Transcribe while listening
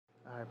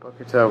Alright,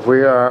 Boker Tov.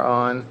 We are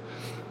on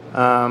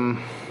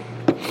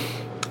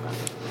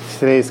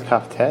today's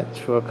Kaftet,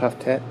 Shvuah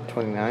Kaftet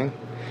 29.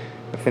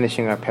 We're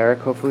finishing our parak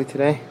hopefully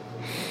today.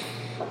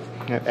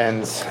 It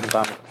ends in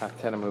Bam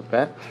Kaftet Amud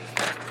Bet.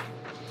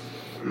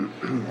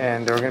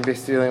 And we're going to be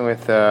still dealing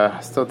with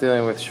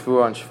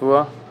Shvuah and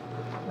Shvuah.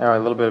 Now a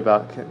little bit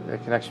about the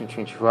connection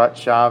between Shvuat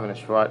Shav and a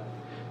Shvuat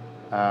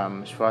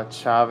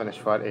Shav and a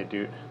Shvuat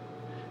Edut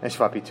and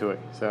Shvuat Pitui.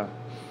 So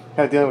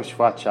kind of dealing with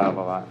Shvuat Shav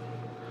a lot.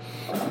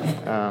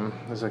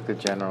 This is like the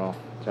general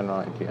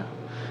idea.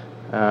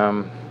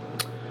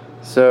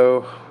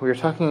 So we were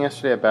talking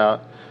yesterday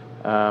about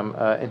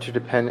a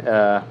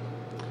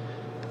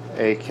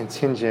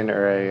contingent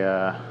or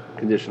a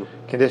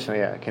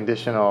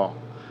conditional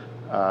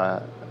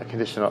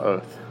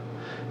oath,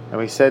 and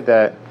we said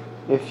that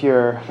if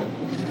your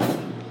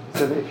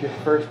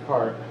first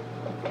part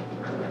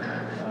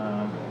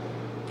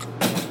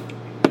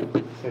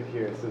said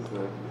here, this is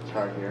the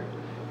chart here.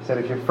 We said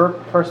if your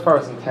first part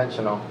was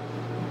intentional,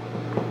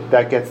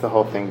 that gets the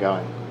whole thing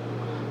going.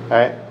 All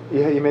right?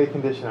 You made a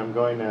condition. I'm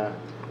going to,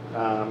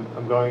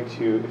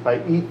 if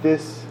I eat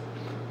this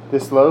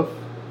loaf,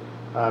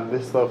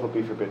 this loaf will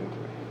be forbidden to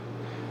me.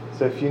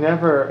 So if you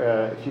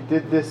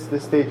did this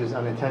stage is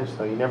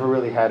unintentional, you never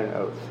really had an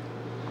oath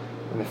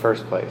in the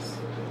first place.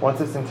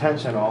 Once it's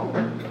intentional,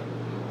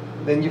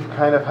 then you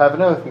kind of have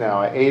an oath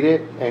now. I ate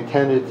it, I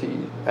intended to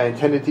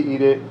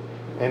eat it,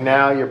 and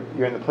now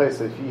you're in the place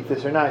that if you eat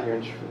this or not,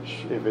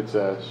 if it's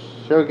a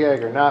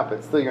shogeg or not,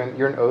 but still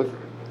you're in oath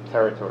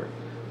territory.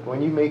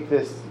 When you make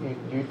this,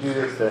 you do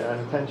this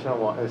unintentional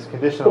one, this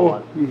conditional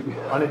one,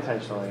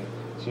 unintentionally,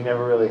 so you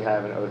never really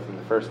have an oath in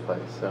the first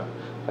place. So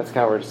that's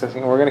kind of what we're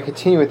discussing. And we're going to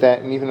continue with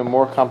that in even a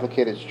more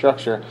complicated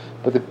structure,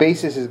 but the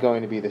basis is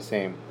going to be the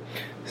same.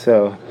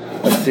 So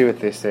let's see what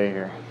they say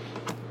here.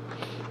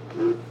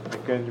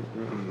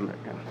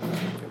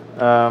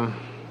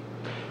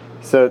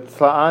 So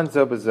tla'an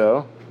zo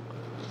b'zo.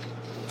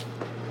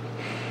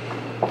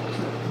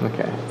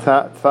 Okay.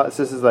 So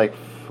this is like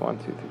 1,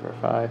 2, 3,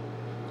 4,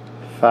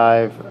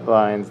 5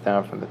 lines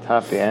down from the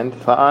top to the end.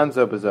 Tla'an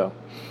zo b'zo.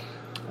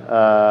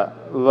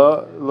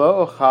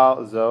 Lo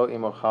ochal zo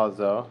im ochal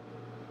zo.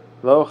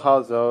 Lo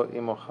ochal zo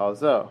im ochal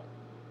zo.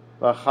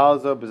 Lo ochal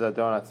zo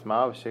b'zadon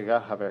atzma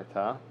v'shegar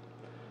haverta.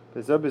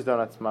 B'zo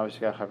b'zadon atzma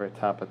v'shegar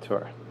haverta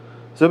patur.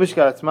 Zo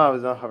b'shgar atzma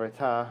v'zadon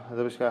haverta.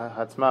 Zo b'shgar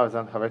atzma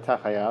v'zadon haverta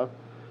chayav.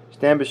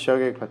 Shtem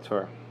b'shogeg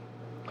patur.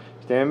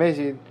 Shtem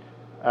mezid.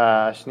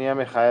 Shniya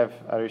mechayev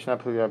arishna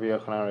pli Rabbi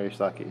Yochanan Reish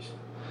Lakish.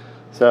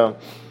 So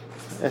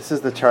this is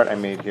the chart I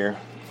made here.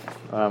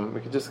 We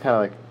could just kind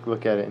of like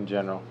look at it in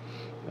general.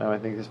 I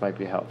think this might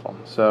be helpful.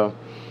 So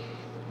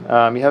you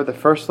have the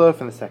first loaf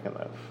and the second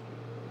loaf.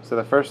 So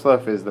the first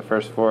loaf is the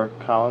first 4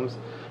 columns,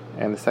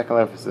 and the second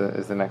loaf is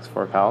the next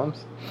 4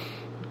 columns.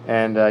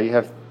 And you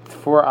have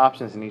 4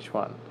 options in each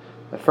one.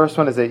 The first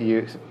one is that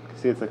you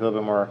see it's like a little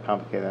bit more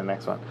complicated than the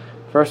next one.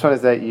 The first one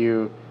is that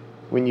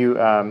when you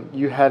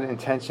had an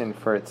intention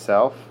for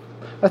itself.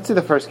 Let's do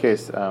the first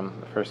case. The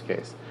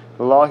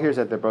law here is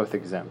that they're both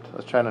exempt.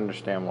 Let's try to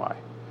understand why.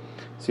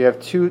 So you have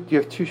two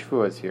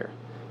shvuas here.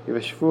 You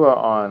have a shvua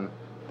on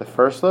the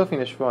first loaf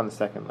and a shvua on the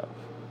second loaf.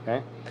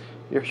 Okay,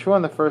 your shvua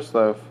on the first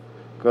loaf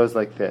goes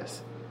like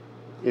this.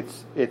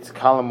 It's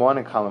column 1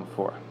 and column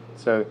 4.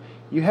 So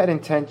you had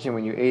intention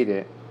when you ate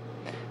it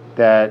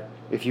that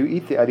if you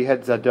eat the other, you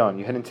had zadon.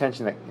 You had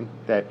intention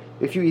that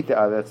if you eat the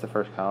other, that's the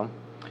first column.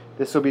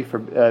 This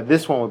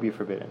one will be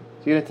forbidden.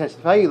 So you had intention.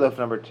 If I eat loaf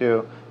number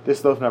 2,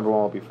 this loaf number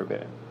 1 will be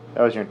forbidden.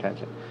 That was your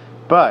intention.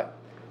 But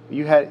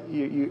you had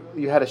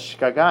a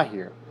shkaga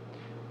here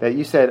that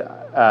you said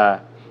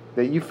that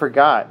you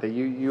forgot, that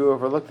you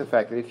overlooked the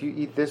fact that if you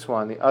eat this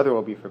one, the other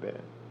will be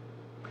forbidden.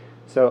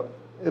 So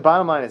the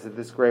bottom line is that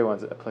this gray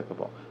one's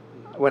applicable.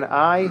 When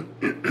I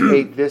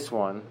ate this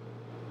one,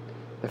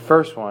 the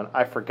first one,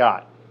 I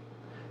forgot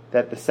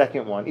that the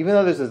second one, even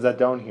though there's a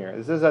zadon here,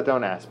 there's a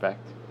zadon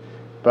aspect,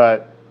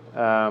 but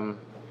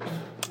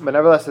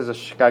nevertheless there's a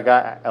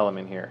shkaga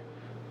element here,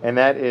 and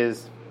that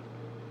is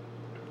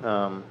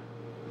that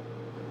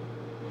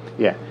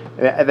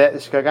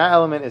shkaga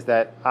element is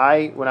that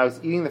when I was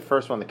eating the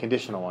first one, the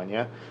conditional one,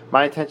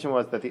 my intention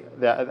was that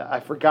I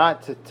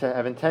forgot to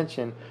have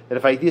intention that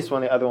if I eat this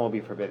one, the other one will be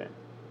forbidden.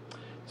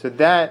 So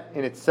that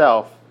in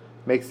itself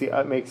makes you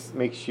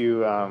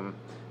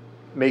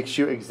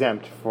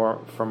exempt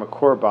from a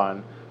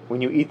korban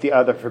when you eat the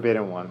other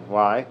forbidden one.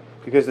 Why?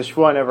 Because the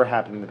shvuah never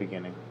happened in the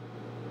beginning.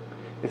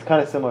 It's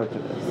kind of similar to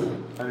this,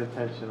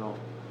 unintentional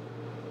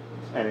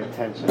and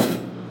intentional.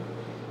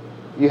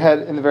 You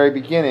had in the very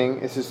beginning,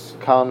 this is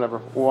column number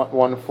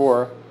 1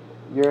 4.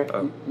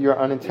 You're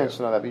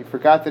unintentional on that, but you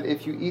forgot that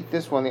if you eat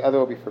this one, the other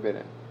will be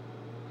forbidden.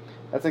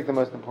 That's like the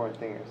most important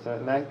thing here. So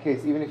in that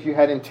case, even if you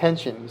had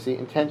intention, you see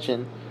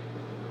intention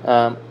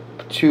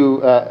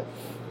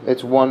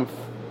it's 1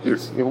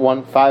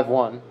 5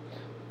 1,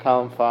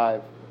 column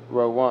 5,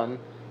 row 1.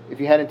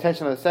 If you had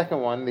intention on the second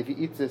one, if you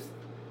eat this,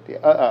 the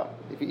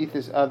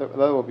other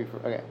will be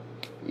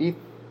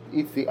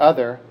eats the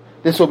other.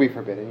 This will be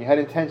forbidden. You had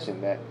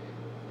intention that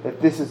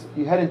that this is,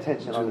 you had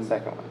intention on the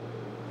second one.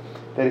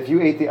 That if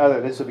you ate the other,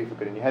 this will be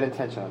forbidden. You had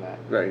intention on that.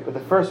 Right. But the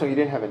first one, you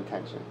didn't have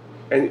intention.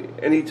 And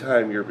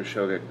anytime you're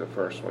b'shogeg, the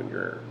first one,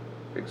 you're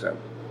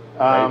exempt.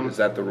 Right? Is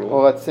that the rule?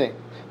 Well, let's see.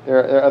 There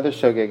are other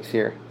shogegs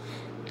here.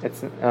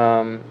 It's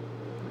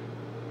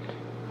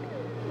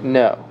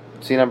no.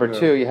 See, number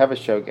 2, you have a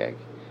shogeg.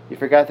 You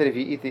forgot that if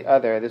you eat the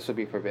other, this will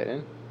be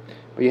forbidden.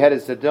 But you had a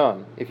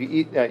zadon. If you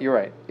eat, you're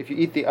right. If you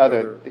eat the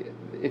other,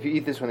 if you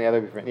eat this one, the other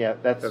will be forbidden. Yeah,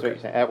 that's what you're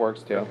saying. That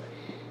works too. Okay.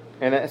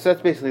 And so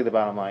that's basically the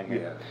bottom line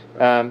here.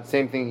 Yeah. Right.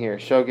 Same thing here.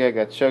 Shogeg,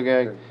 that's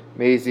shogeg. Okay.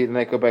 Mezi, and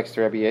that goes back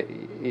to Rabbi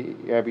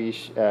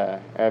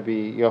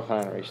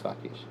Yochanan Reish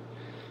Lakish.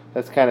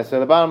 That's kind of, so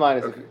the bottom line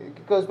is,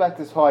 it goes back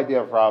to this whole idea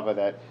of Rava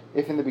that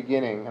if in the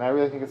beginning, and I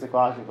really think it's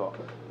logical,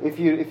 if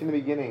in the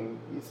beginning,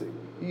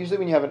 usually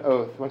when you have an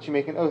oath, once you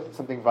make an oath, it's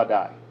something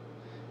vadai.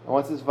 And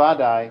once it's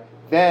vadai,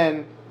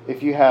 then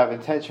if you have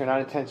intention or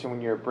non-intention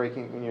when you're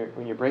breaking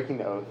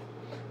the oath,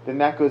 then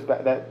that goes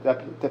back.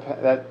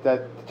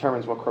 That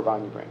determines what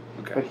korban you bring.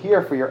 Okay. But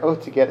here, for your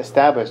oath to get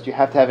established, you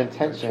have to have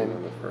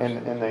intention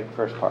in the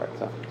first part.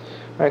 So, all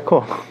right,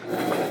 cool.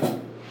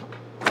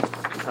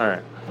 All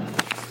right.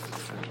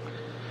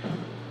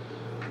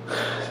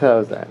 So that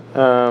was that.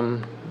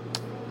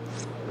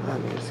 Let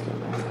me just get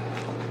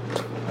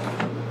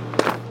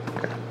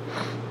okay.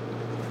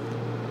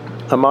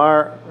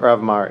 Amar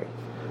Rav Mari,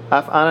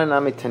 Af Ana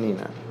Nami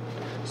Tanina.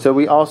 So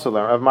we also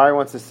learn. Rav Mari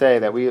wants to say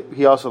that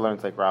he also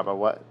learns like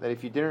Rabba that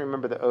if you didn't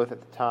remember the oath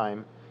at the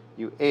time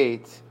you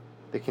ate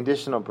the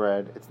conditional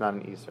bread, it's not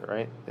an Easter,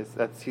 right?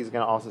 He's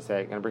going to also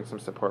say, going to bring some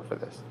support for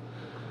this.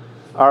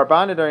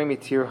 Arba nedarim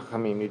itir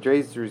chamim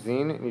nidrei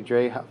zruzin,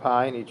 nidrei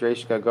hapai, nidrei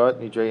shkagot,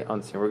 nidrei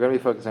ansin. We're going to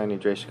be focusing on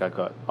nidrei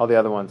shkagot. All the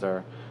other ones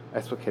are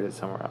explicated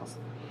somewhere else.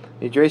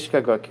 Nidrei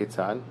shkagot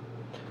kitzad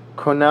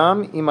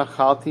konam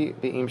imachalti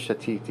beim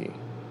shatiti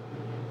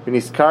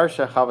v'niskar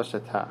shechav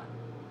shata.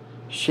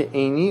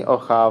 She'eni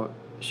ochav,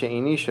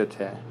 she'eni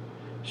shoteh,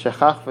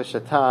 shechach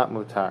v'shata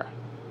mutar.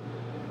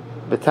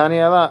 B'tani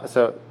ala.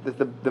 So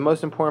the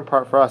most important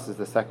part for us is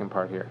the second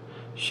part here.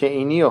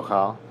 She'eni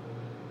ochal,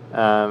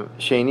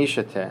 she'eni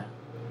shoteh,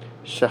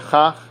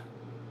 shechach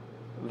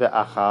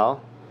v'achal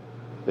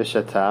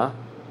v'shata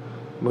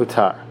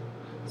mutar.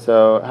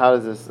 So how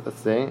does this? Let's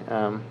see.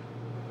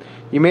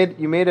 You made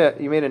a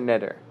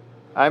neder.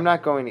 I'm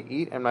not going to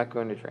eat. I'm not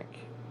going to drink.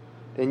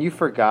 Then you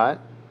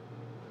forgot.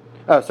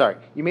 Oh, sorry.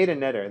 You made a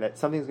neder that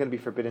something's going to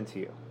be forbidden to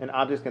you. An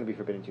object's going to be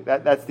forbidden to you.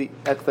 That's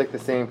like the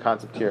same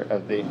concept here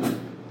of the.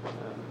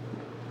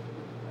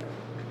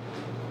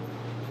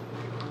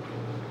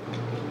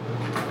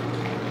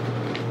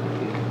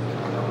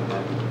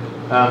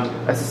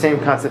 That's the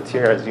same concept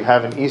here as you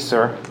have an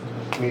isur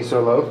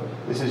loaf.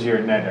 This is your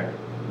neder.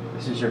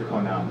 This is your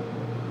konam.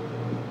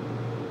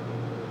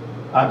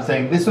 I'm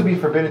saying this will be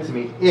forbidden to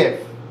me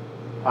if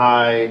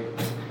I.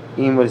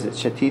 What is it?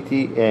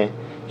 Shatiti.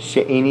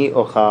 She'eni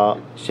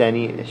ochal,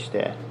 she'eni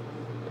ishteh.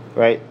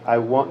 Right? I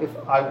won't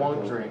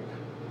drink,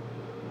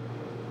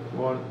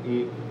 won't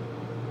eat,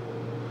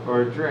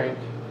 or drink.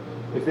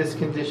 If this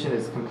condition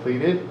is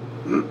completed,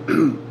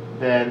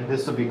 then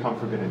this will become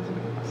forbidden to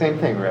me. Same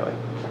thing, really.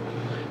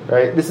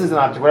 Right? This is an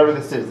object. Whatever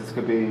this is, this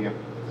could be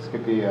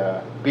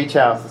a beach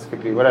house. This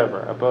could be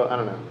whatever. A boat. I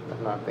don't know.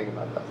 I'm not thinking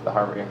about that. That's the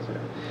Harvard answer.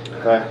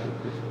 But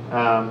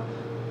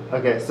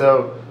okay.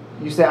 So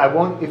you say I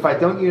won't. If I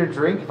don't eat or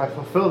drink, if I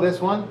fulfill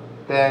this one,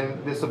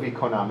 then this will be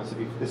konam.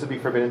 This will be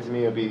forbidden to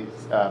me. It will be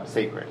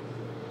sacred.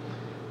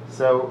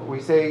 So we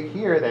say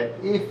here that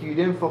if you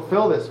didn't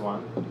fulfill this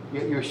one,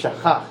 you're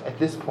shachach at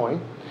this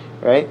point,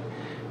 right?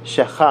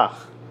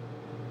 Shachach.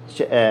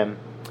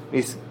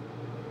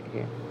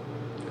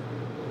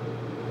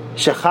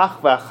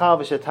 Shachach v'achal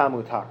v'shata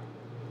mutar.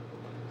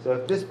 So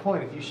at this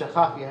point, if you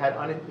shachach, you had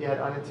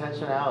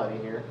unintentionality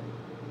here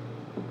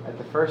at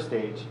the first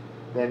stage.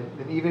 Then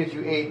even if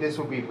you ate, this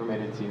will be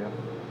permitted to you.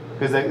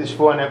 Because the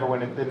shvuah never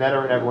went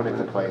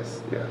into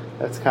place. Yeah.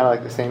 That's kind of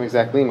like the same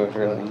exact limud,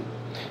 really.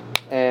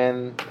 Mm-hmm.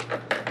 And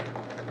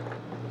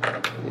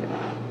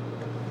yeah.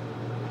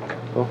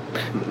 Cool.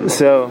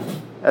 So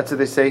that's what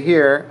they say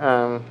here.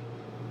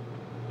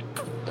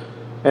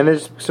 And they're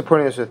just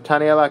supporting this with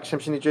Tani alak shem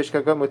sheni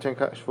jeshkagot mutar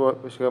shvuah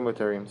v'shkagot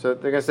mutarim. So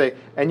they're going to say,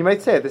 and you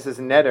might say this is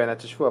a neder and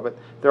that's a shvuah, but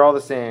they're all in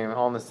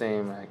the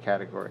same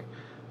category.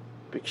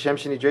 So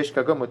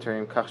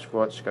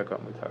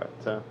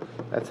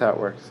that's how it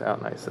works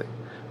out nicely.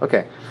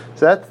 Okay,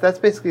 so that's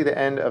basically the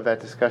end of that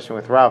discussion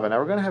with Rava. Now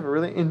we're going to have a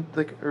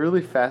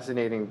really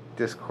fascinating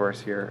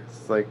discourse here.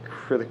 It's like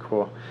really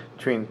cool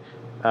between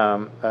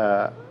I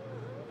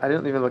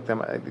didn't even look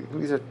them up.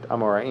 These are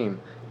Amoraim,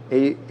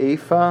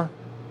 Eifa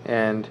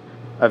and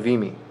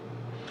Avimi,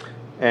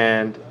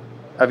 and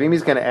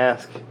Avimi's going to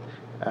ask.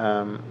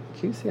 Can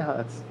you see how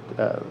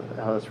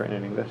that's written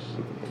in English?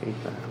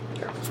 Eifa.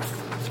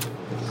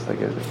 It's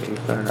like an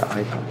Eifa or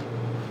Aifa.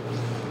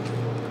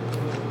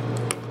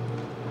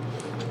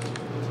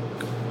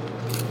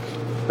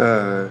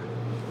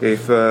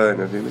 Eifa and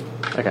Avimi.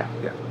 Okay.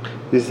 Yeah.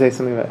 Did you say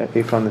something about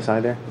Eifa on the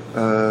side there?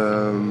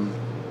 No.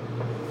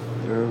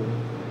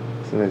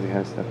 Sometimes you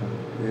have stuff.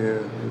 Yeah.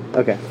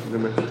 Okay.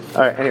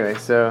 All right. Anyway,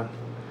 so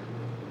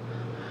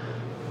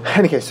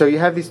you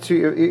have these two.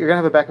 You're gonna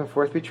have a back and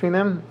forth between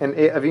them, and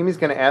Avimi's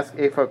gonna ask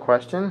Eifa a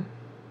question,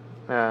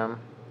 and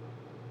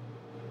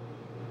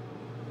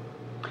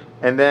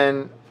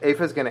then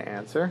Eifa's gonna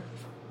answer,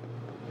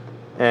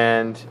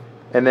 and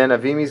then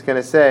Avimi's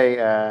gonna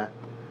say,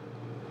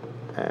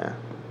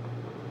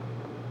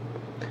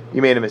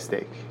 "You made a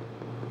mistake."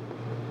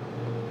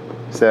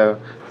 So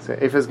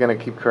Eifa's going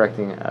to keep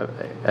correcting,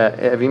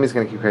 Avimi's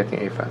going to keep correcting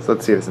Eifa. So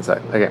let's see this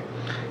inside. Okay.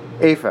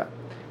 Eifa.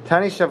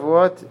 Tani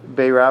Shavuot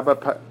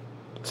Be'Rabba.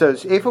 So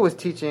Eifa was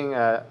teaching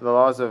the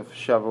laws of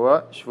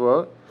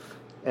Shavuot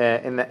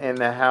in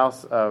the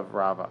house of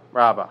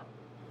Rabbah.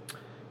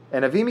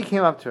 And Avimi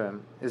came up to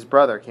him, his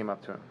brother came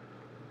up to him,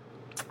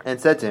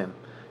 and said to him,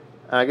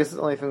 I guess it's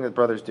the only thing that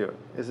brothers do.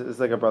 It's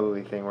like a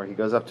brotherly thing where he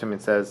goes up to him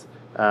and says,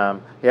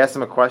 he asks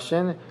him a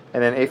question,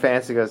 and then Eifa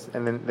answers,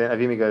 and then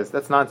Avimi goes,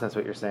 "That's nonsense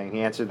what you're saying."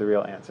 He answered the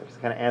real answer. He's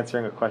kind of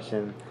answering a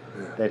question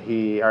that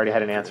he already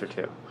had an answer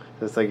to.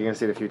 So it's like you're going to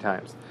see it a few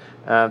times.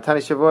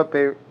 Tani Shavuot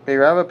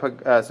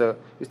Be'Rabba. So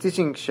he's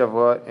teaching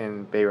Shavuot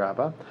in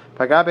Be'Rabba.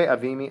 Pagabe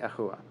Avimi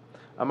Achua.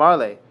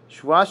 Amarle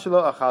Shua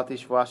Shelo Achalti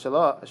Shua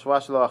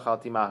Shelo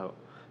Achalti Mahu.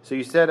 So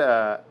you said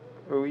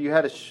you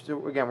had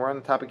again. We're on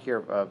the topic here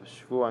of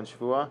Shvua and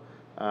Shvua.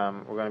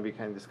 We're going to be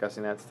kind of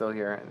discussing that still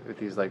here with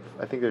these, like,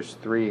 I think there's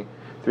three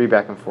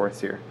back and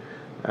forths here.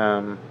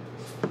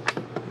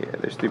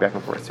 There's 3 back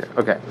and forths here.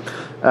 Okay,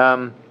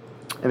 and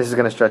this is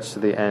going to stretch to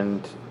the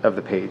end of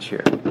the page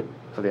here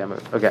of the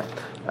Amud. Okay,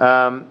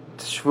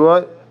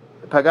 Shvua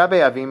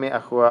Pagabe Avime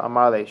Achua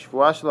Amarle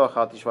Shvua Shelo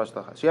Achalti Shvua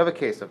Shelo Achalti. So you have a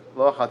case of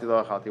Lo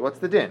Achalti. What's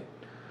the din?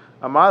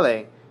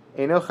 Amarle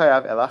Eino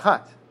Chayav El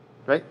Achat.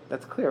 Right?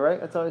 That's clear, right?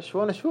 That's all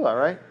Shua and Shua,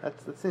 right?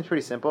 That seems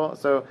pretty simple.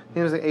 So it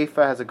seems like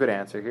Eifa has a good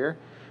answer here.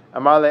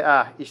 Amarle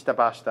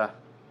ishtabashta.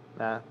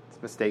 Nah,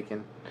 it's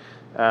mistaken.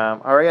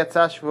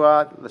 Harayatza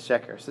Shua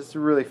l'sheker. So this is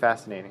really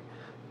fascinating.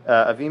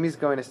 Avimi's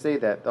going to say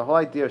that the whole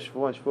idea of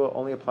Shua and Shua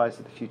only applies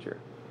to the future.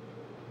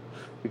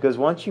 Because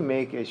once you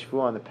make a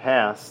Shua in the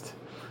past,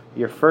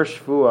 your first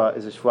Shua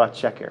is a Shua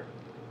checker.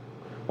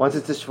 Once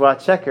it's a Shua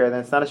checker,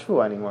 then it's not a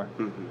Shua anymore.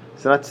 Mm-hmm.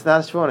 So it's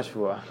not a Shua and a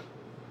Shua.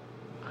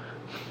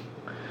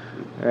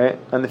 Right?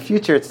 On the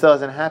future, it still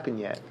hasn't happened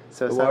yet.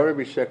 So why would it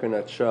be sheker,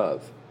 not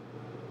shav?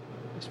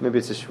 Maybe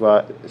it's a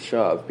shva.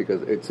 Shav,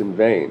 because it's in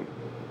vain.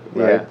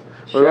 Right?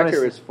 Yeah.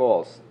 Sheker is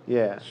false.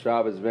 Yeah.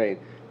 Shav is vain.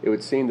 It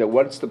would seem that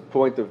what's the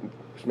point of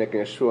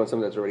making a shua on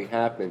something that's already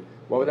happened?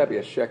 Why would that be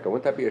a sheker?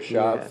 Wouldn't that be a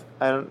shav? Yeah.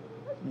 I don't.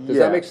 Does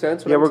that make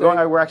sense? Yeah,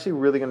 we're actually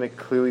really going to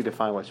clearly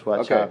define what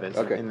shav is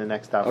in the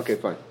next topic. Okay,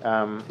 fine.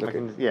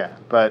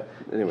 But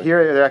anyway,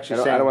 here they're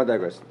actually saying. I don't want to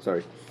digress.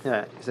 Sorry.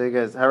 Yeah, so he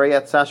goes,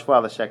 Harayat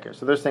Sashwa sheker.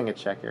 So they're saying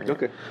it's sheker.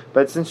 Okay.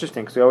 But it's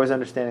interesting because we're always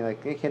understanding,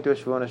 like, you can't do a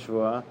shvua and a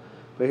shvua.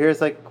 But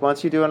here's, like,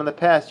 once you do it in the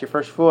past, your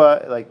first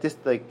shvua,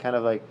 kind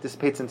of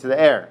dissipates into the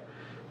air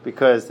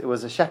because it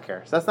was a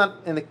sheker. So that's not,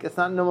 it's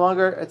no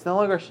longer a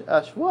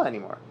shvua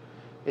anymore.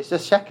 It's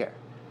just sheker.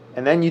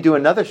 And then you do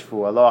another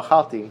shvua, lo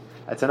achalti,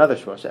 that's another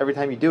shvua. So every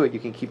time you do it, you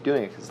can keep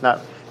doing it. It's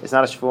not a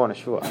shvua and a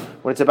shvua.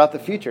 When it's about the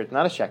future, it's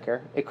not a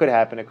sheker. It could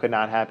happen, it could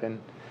not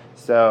happen.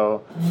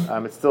 So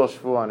it's still a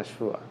shvua and a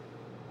shvua.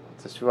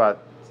 It's a shvua.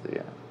 So,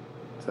 yeah.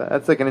 So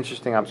that's like an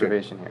interesting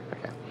observation here.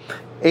 Okay.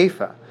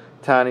 Eifa.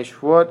 Tani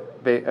shvuot.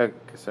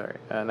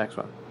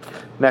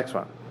 Next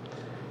one.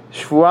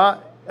 Shvua.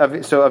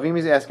 So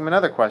Avimi's asking him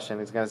another question.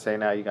 He's going to say,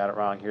 "No, you got it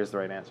wrong. Here's the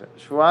right answer."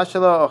 Shvua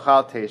shelo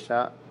ochal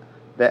teisha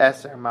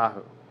be'eser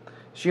mahu.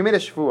 So you made a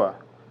shvua.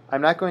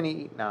 I'm not going to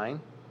eat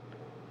 9.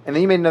 And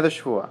then you made another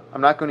shvua.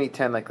 I'm not going to eat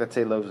 10, like, let's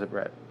say, loaves of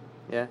bread.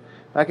 Yeah?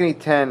 I'm not going to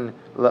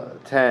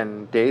eat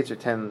 10 dates or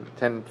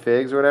 10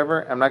 figs or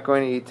whatever. I'm not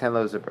going to eat 10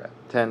 loaves of bread.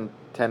 10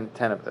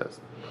 of those.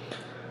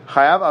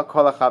 Chayav al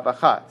kol achad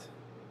b'achat.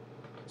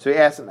 So he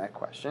asked him that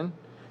question.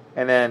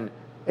 And then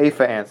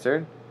Eifa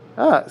answered,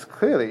 it's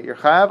clearly, you're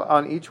chayav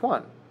on each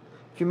one.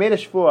 If you made a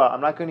shvua,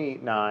 I'm not going to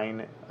eat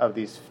 9 of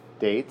these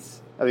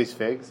dates, of these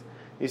figs.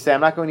 You say,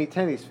 I'm not going to eat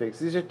 10 of these figs.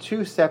 These are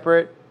 2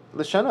 separate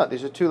lashonot.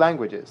 These are 2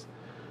 languages.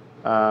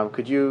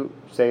 Could you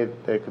say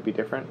that it could be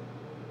different?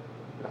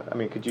 I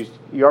mean, could you?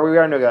 We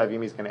already know that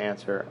Avimi's going to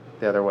answer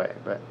the other way,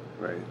 but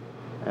right.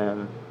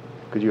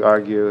 Could you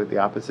argue the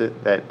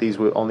opposite, that these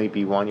will only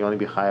be 1? You only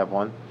be chayav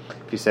 1.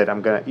 If you said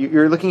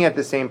you're looking at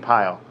the same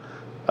pile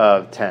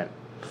of 10,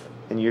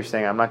 and you're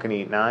saying I'm not going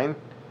to eat 9,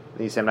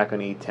 then you say I'm not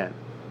going to eat 10.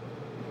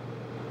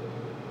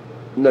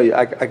 No,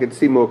 I could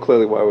see more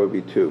clearly why it would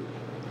be 2.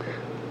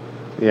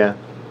 Yeah,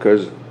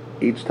 because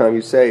each time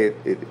you say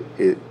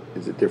it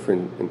is a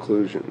different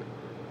inclusion.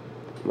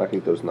 I'm not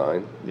going to eat those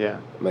 9. Yeah.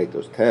 I might eat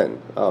those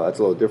 10. Oh, that's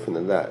a little different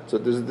than that. So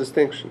there's a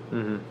distinction.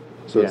 Mm-hmm.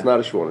 So it's not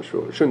a shvua and a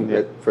shvua. It shouldn't be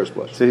at first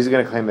blush. So he's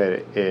going to claim that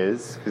it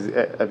is, because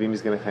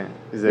Avimi's going to claim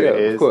it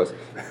is. Of course.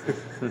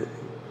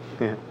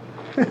 Yeah.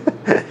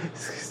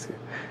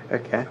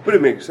 Okay. But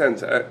it makes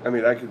sense. I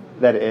mean, I could...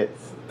 That it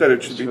is. That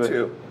it should be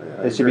 2.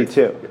 Yeah, it should be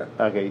 2.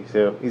 Yeah. Okay,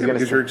 so he's going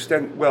to...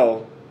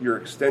 Because you're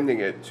extending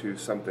it to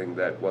something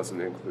that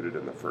wasn't included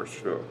in the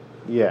first shvua.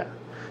 Yeah.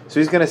 So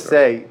he's going to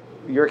say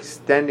you're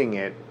extending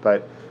it,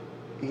 but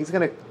he's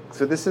going to.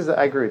 So this is.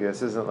 I agree with you.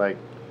 This isn't like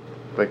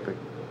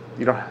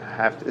you don't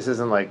have to. This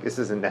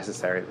isn't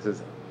necessary. This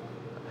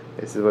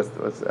is what's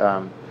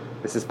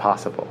this is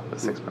possible.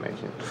 This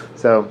explanation.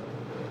 So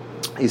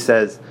he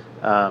says.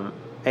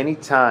 Any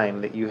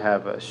time that you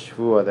have a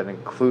shvua that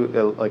include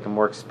like a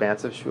more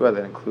expansive shvua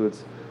that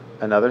includes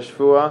another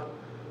shvua,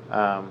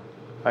 I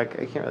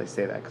can't really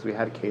say that because we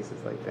had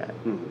cases like that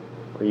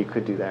where you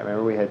could do that.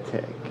 Remember we had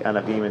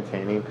anavim and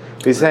tainim.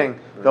 But he's saying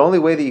the only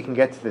way that you can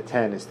get to the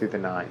 10 is through the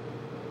 9.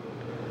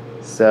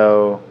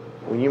 So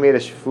when you made a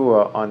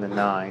shvua on the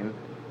 9,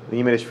 then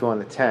you made a shvua on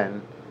the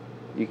 10,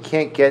 you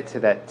can't get to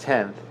that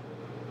 10th.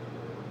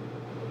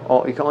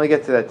 You can only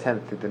get to that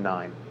 10th through the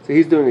 9. So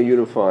he's doing a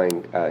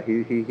unifying.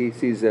 He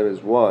sees them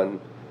as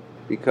one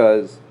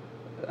because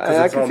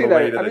I can see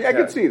that. I mean, I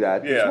can see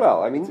that as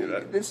well. I mean,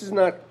 this is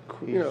not.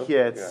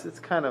 It's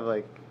kind of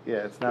like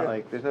it's not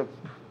like there's no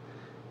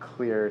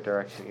clear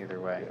direction either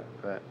way.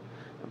 Yeah.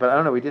 But I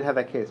don't know. We did have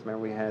that case.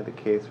 Remember, we had the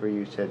case where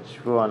you said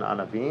shvu on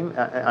anavim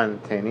on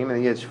tainim, and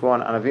then you had shvu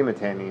on anavim and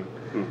tainim,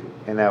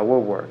 and that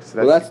will work.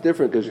 So that's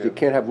different because you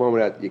can't have one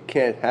without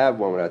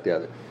the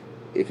other.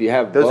 If you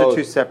have those both, are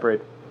two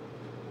separate.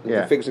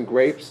 The figs and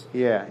grapes?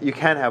 Yeah, you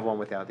can have one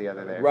without the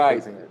other there.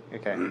 Right.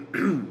 Okay.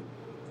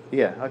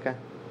 Yeah, okay.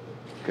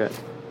 Good.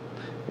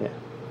 Yeah.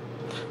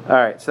 All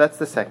right, so that's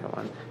the second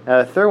one. Now,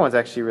 the third one's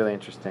actually really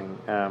interesting.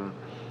 Shva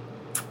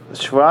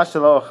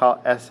shelo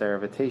achal eser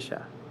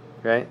v'teisha,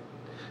 right?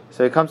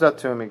 So he comes up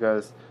to him, he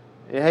goes,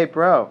 hey,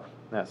 bro.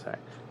 No, sorry.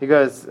 He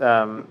goes,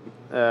 Eifa,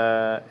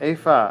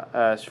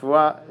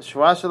 shva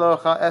shelo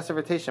achal eser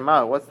v'teisha,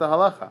 ma, what's the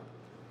halacha?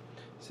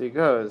 So he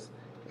goes,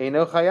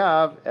 Eino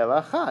chayav el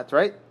achat,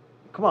 right?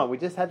 Come on, we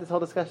just had this whole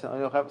discussion.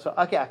 So,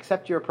 okay,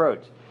 accept your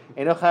approach.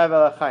 Eino chayav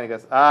el achat. He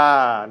goes,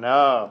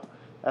 no,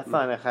 that's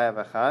not eino chayav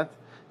achat.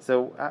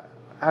 So,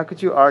 how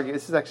could you argue?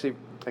 This is actually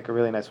like a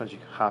really nice one. You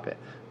can hop it.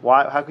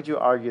 Why? How could you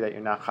argue that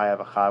you're not chayav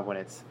achat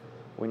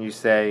when you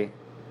say,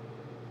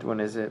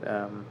 when is it?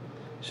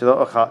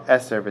 Shelo ochal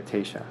eser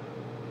v'teisha.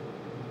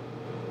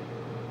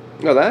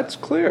 No, that's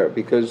clear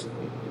because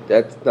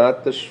that's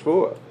not the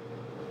shvua.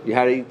 You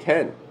had to eat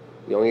 10.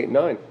 You only ate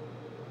 9.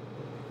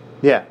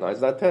 Yeah. 9's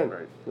not 10.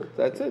 Right.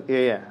 That's it.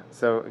 Yeah.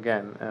 So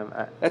again,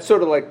 that's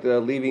sort of like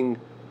leaving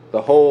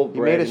the whole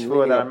bread. You made a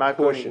shvua that I'm not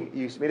portion.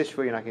 You made a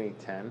shvua you're not going to eat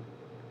 10.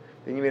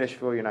 Then you made a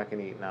shvua you're not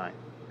going to eat 9.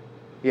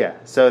 Yeah.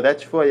 So that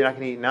shvua you're not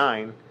going to eat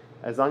 9.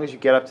 As long as you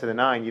get up to the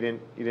 9, you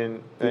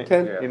didn't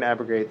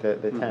abrogate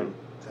the 10.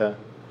 So,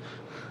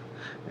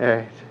 all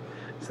right.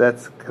 So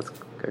that's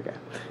okay.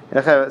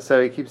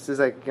 So he keeps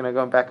just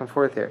going back and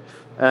forth here.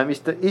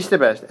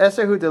 Ishtabesh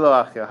eserhu de lo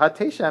achil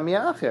hatesha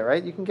mi'achil.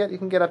 Right? You can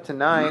get up to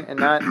 9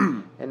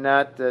 and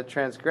not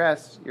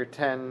transgress your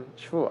 10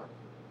 shvua.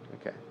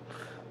 Okay.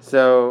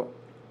 So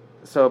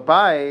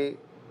Abai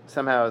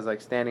somehow is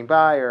like standing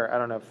by, or I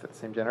don't know if it's the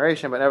same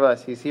generation, but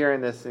nevertheless he's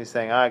hearing this and he's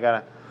saying, I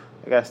gotta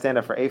stand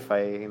up for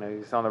Eifa.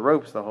 He's on the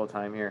ropes the whole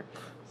time here.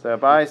 So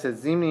Abai says,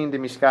 Zimnin de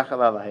mishkach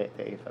ala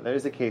Eifa.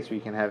 There's a case where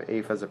you can have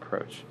Eifa's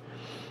approach.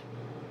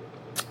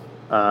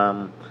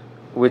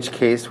 Which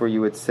case where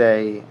you would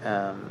say,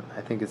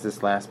 I think it's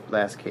this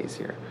last case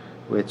here,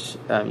 which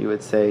you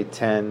would say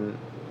 10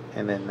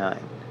 and then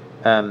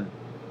 9.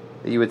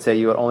 You would say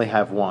you would only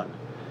have one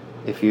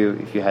if you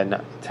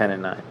had 10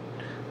 and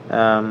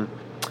 9.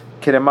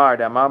 Kedamar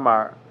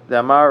damar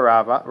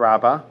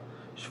Rabba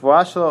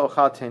shvua shelo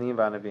ochal teinim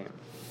v'anavim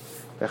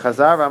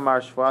v'chazar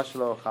v'amar shvua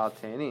shelo ochal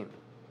teinim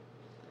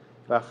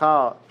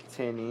v'achal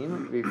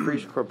teinim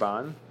v'frish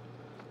korban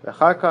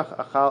v'achar kach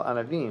achal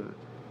anavim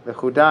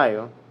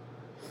v'chudayu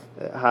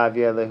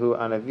havia lehu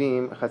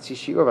anavim chatzi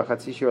shiur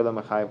v'chatzi shiur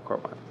le'mechayev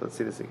korban. Let's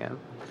see this again.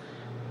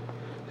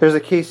 There's a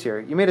case here.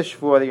 You made a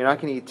shvua that you're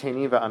not going to eat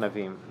teinim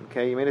v'anavim.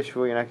 Okay, you made a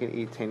shvua you're not going to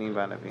eat teinim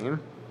v'anavim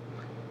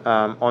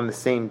on the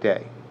same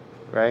day,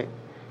 right?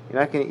 You're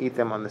not going to eat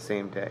them on the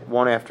same day,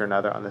 one after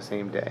another on the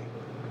same day.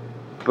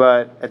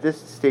 But at this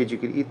stage, you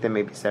could eat them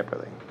maybe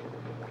separately.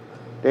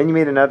 Then you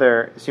made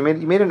another. So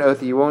you made an oath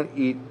that you won't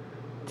eat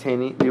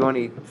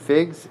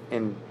figs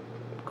and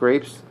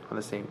grapes on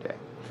the same day.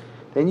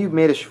 Then you've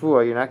made a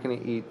shvua. You're not going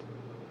to eat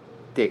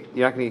date.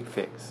 You're not going to eat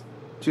figs.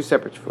 2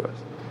 separate shvuas.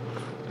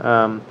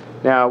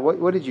 Now,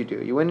 what did you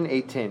do? You went and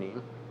ate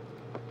tainim,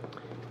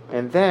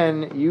 and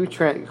then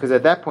because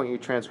at that point you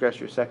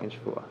transgressed your second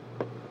shvua,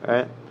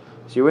 right?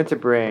 So you went to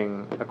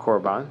bring a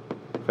korban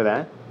for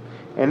that,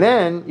 and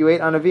then you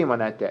ate anavim on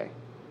that day,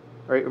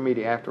 right?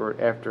 Immediately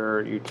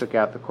after you took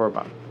out the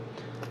korban.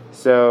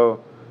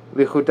 So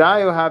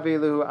lichudayu havi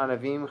luhu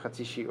anavim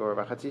chatzi shiur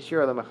v'chatzi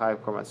shiur le'mechayev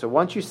korban. So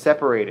once you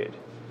separated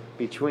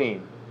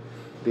between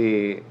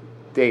the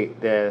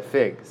date, the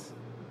figs,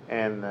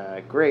 and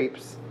the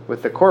grapes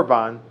with the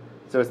korban,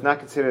 so it's not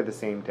considered the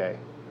same day.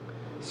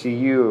 So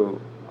you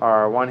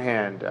are one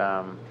hand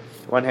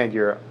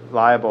you're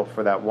liable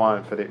for that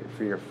one for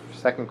your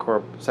second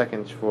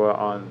shvua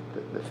on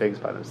the figs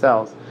by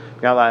themselves.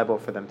 You're not liable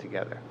for them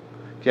together.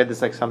 If you had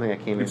this like something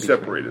that came in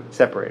separated.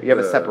 Separated. You have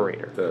a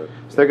separator. So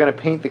they're going to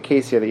paint the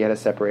case here that you had a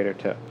separator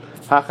too.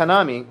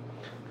 Hachanami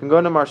can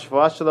go to mar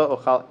shvuah shelo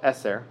ochal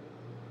eser.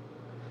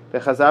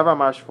 V'chazav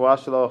mar shvuah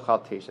shelo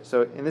ochal tesha.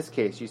 So in this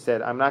case, you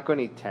said I'm not going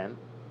to eat 10,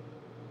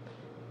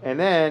 and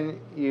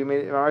then you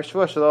made mar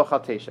shvuah shelo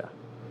ochal tesha.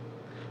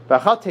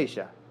 V'achal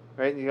tesha,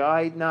 right? You go,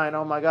 I ate 9.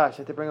 Oh my gosh, I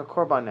have to bring a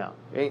korban now.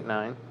 You ate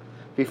 9.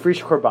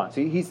 V'frish korban.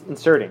 So he's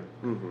inserting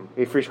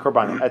v'frish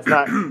korban. That's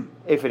not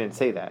if it didn't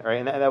say that, right?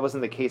 And that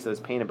wasn't the case that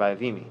was painted by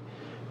Avimi,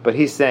 but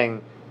he's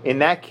saying in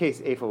that case,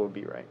 Eifa would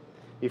be right.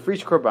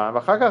 V'frish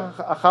korban. V'chakach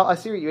achal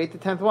asiri. You ate the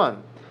 10th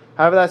one.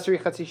 However, that's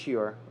asiri chatzi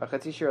shiur.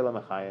 Chatzi shiur lo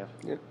mechayev.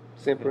 Yeah,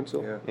 same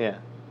principle. Yeah.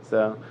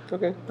 So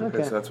okay. So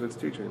that's what it's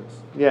teaching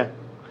us. Yeah.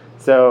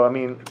 So I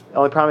mean, the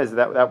only problem is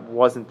that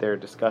wasn't their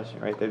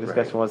discussion, right? Their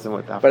discussion wasn't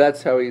with. But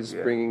that's how he's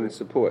bringing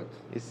support.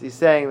 He's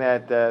saying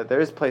that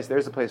there's a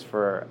place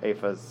for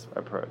Eifa's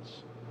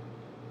approach.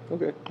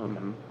 Okay.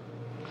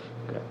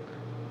 Okay.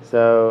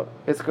 So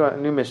it's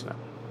going new Mishnah,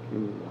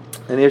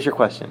 and here's your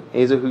question: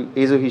 Ezu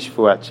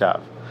Hishfuat Shav.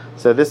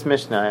 So this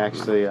Mishnah I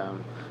actually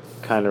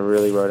kind of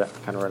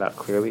wrote out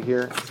clearly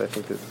here. So I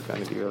think this is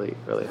going to be really,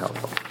 really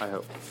helpful. I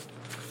hope.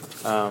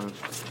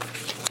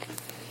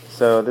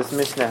 So this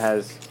Mishnah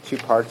has 2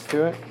 parts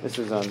to it. This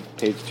is on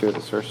page 2 of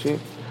the source sheet.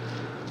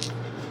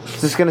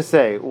 So it's going to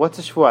say, what's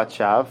a Shvuat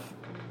Shav?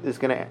 It's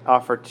going to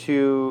offer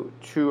two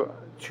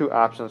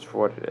options for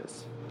what it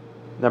is.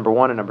 Number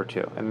 1 and number 2.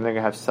 And then they're going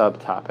to have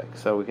subtopics.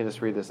 So we can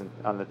just read this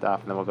on the daf,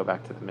 and then we'll go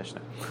back to the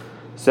Mishnah.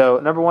 So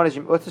number 1 is,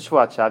 what's a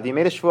Shvuat Shav? You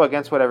made a Shvuah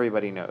against what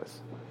everybody knows.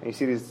 And you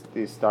see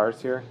these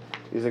stars here?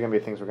 These are going to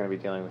be things we're going to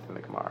be dealing with in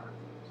the Gemara.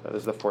 So this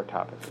is the 4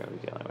 topics we're going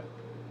to be dealing with.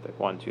 Like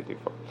 1, 2, 3,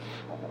 4.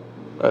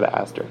 Or the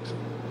asterisks.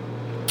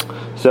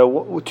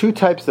 So 2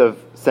 types of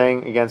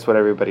saying against what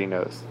everybody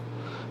knows.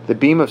 The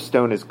beam of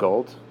stone is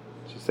gold. So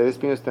you say this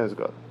beam of stone is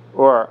gold.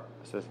 Or,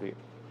 so it should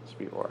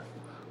be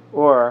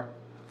or,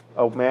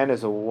 a man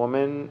is a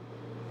woman,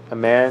 a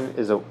man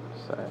is a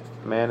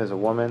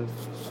woman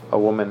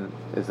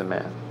is a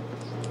man.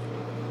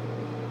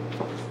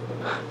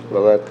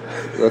 Well,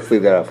 let's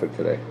leave that out for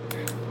today.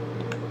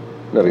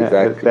 No,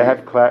 exactly. They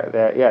have clarity.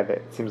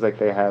 It seems like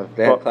they have.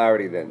 They had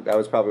clarity then. That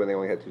was probably when they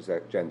only had 2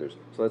 genders.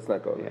 So let's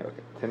not go there.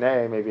 Okay.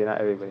 Today, maybe not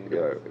everybody.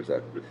 Yeah,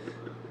 exactly.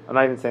 I'm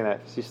not even saying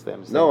that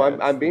facetiously.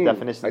 I'm being.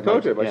 Definition. I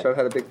told you, my son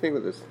had a big thing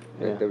with this.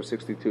 Yeah. There were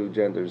 62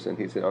 genders, and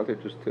he said, "Aren't there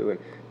just 2?"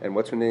 And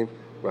what's her name?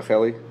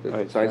 Racheli,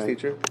 the science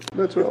teacher.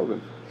 That's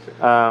relevant.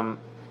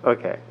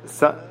 Okay.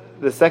 So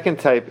the second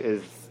type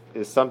is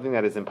something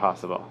that is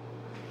impossible.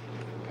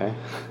 Okay.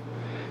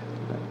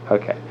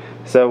 Okay.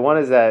 So one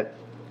is that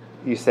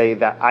you say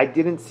that I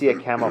didn't see a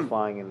camel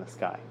flying in the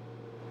sky.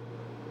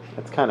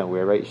 That's kind of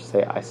weird, right? You should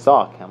say I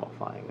saw a camel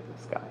flying in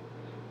the sky.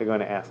 They're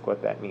going to ask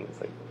what that means.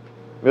 Like,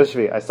 really should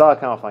be I saw a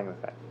camel flying in the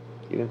sky.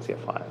 You didn't see a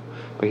flying.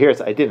 But here it's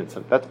I didn't.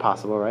 So that's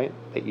possible, right?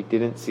 That you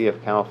didn't see a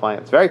camel flying.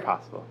 It's very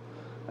possible.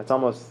 That's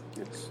almost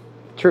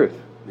truth.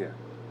 Yeah.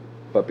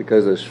 But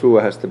because the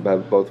shvuah has to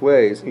have both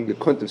ways, you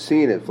couldn't have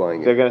seen it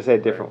flying. They're going to say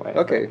a different way.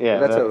 Okay. Yeah,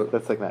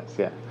 that's like nice.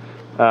 Yeah.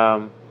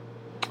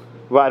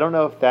 Well, I don't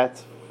know if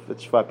that's the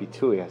Shvat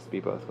Bitui has to be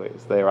both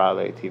ways.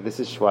 This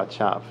is Shvat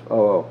Shav.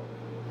 Oh,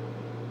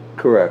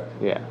 correct.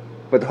 Yeah.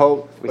 But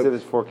we said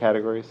there's 4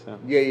 categories. So.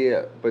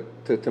 Yeah. But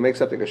to make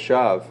something a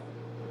shav,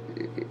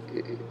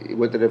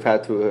 would it have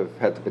had to have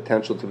had the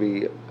potential to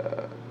be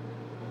a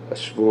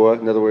shvuah?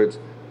 In other words,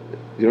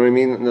 you know what I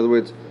mean? In other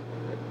words,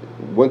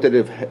 wouldn't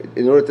it have,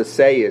 in order to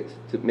say it,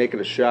 to make it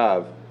a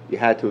shav, you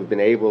had to have been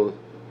able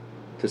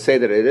to say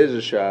that it is a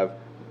shav.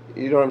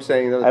 You know what I'm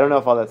saying? I don't know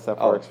if all that stuff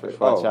works for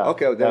Shvat Shav.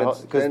 Okay,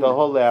 because the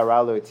whole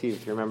Le'aralu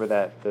Etiv, you remember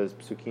those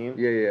psukim?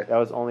 Yeah. That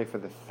was only for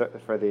the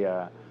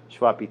Shvat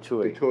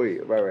Bitui.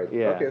 Bitui, right.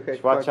 Yeah. Okay.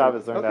 Shvat Shav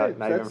is learned out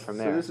not even from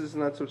there. So this is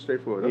not so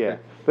straightforward. Okay. Yeah.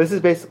 But this is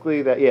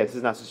basically that. Yeah, this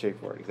is not so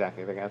straightforward.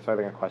 Exactly. That's why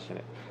they're going to question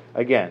it.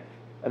 Again,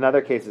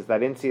 another case is that I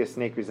didn't see a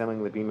snake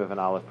resembling the beam of an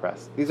olive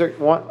press. These are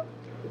 2A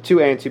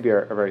and 2B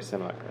are very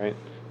similar, right?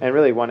 And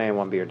really 1A and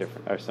 1B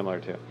are similar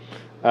too.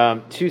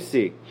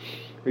 2C.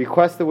 You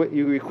request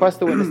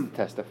the witness to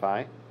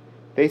testify.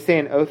 They say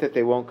an oath that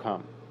they won't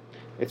come.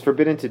 It's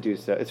forbidden to do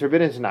so. It's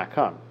forbidden to not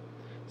come.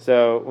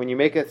 So when you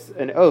make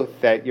an oath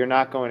that you're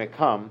not going to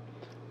come,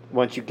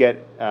 once you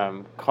get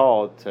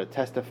called to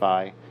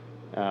testify,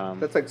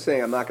 that's like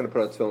saying I'm not going to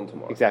put on tefillin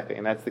tomorrow. Exactly,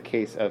 and that's the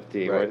case of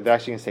D. Right. Where they're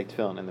actually going to say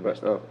tefillin in the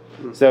Mishnah. Oh.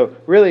 So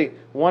really,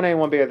 1A and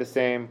 1B are the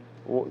same.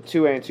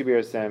 2A and 2B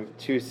are the same.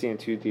 2C and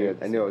 2D are the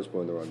same. I knew I was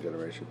born in the wrong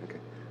generation. Okay.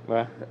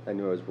 What? I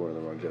knew I was born in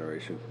the wrong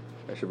generation.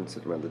 I should have been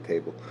sitting around the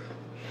table.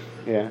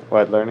 Yeah.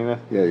 What, learning this?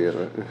 Yeah.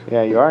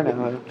 Yeah, you are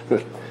now.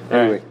 Anyway,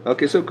 right.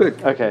 Okay, so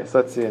good. Okay, so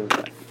let's see.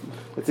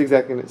 It's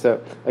exactly so.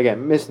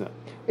 Again, Mishnah.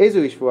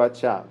 Ezu ishvuat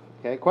shav.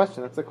 Okay,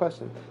 question. That's the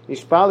question.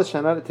 Nishpa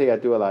l'shanat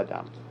teyadu al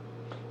adam.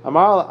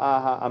 Amar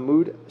aha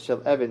amud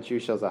shel even shu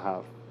shel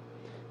zahav.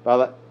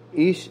 Vala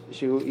ish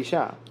shu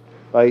isha.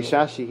 Vala isha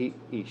shehi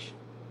ish.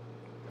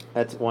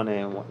 That's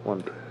 1A and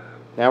 1B.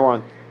 Now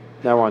we're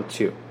on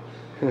 2.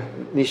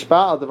 Nishpa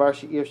al davar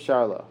she'ir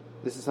sharlo.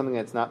 This is something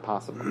that's not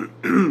possible.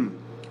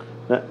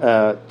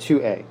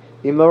 2a.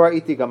 Im lo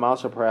ra'iti gamal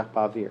sheparech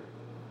ba'avir.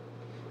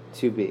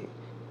 2b.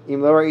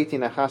 Im lo ra'iti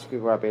nachash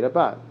k'gvar beit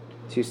abad.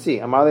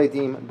 2c. Amar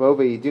le'dim bo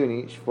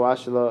v'yiduni shvuah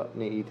shelo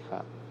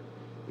ne'idcha.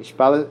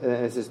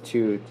 This is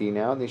 2d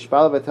now.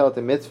 Nishbala v'tel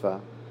the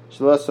mitzvah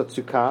shelo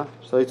sotzukah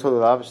shelo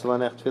yitolulav shelo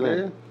nech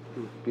tefillin.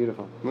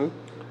 Beautiful.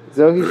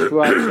 Zohi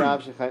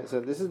shvuat shav. So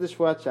this is the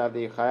shvuat shav.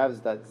 The chayav is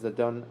that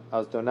zadon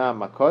az dona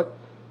makot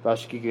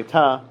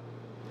v'ashkigita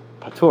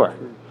patur.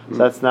 So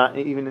that's not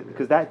even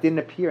because that didn't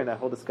appear in that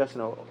whole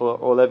discussion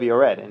or Levi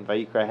Ored in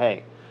Vayikra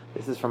Hey.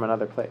 This is from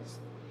another place.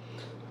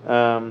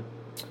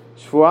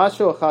 Shvuah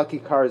she'ochal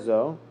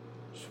kikarzo,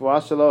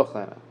 shvuah shelo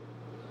ochlena.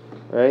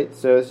 Right.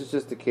 So this is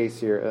just a case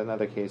here,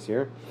 another case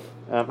here.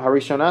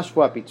 Harishona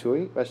shvuah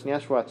pitui,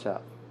 v'ashniya shvuat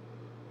shav.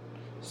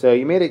 So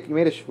you made a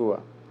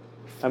shvuah.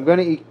 I'm going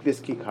to eat this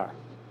kikar,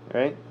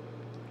 right?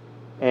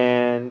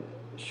 And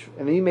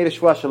then you made a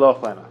shvuah shelo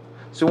ochlena.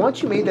 So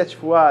once you made that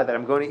shvuah that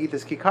I'm going to eat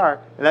this kikar,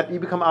 and that you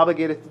become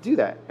obligated to do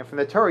that. And from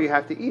the Torah, you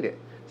have to eat it.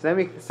 So then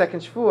make the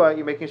second shvuah,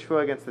 you're making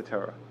shvuah against the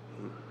Torah.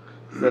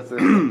 So that's the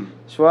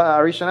shvuah.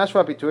 Arishana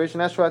shvuah pitui,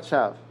 shana shvuat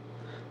shav.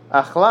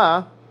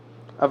 Achla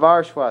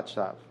avar shvuat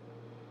shav.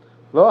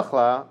 Lo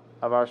achla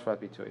avar shvuat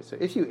pitui. So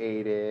if you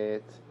ate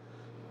it,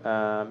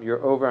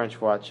 you're over on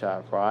shvuat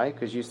shav. Why?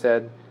 Because you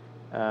said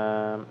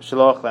shelo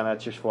achla,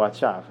 that's your shvuat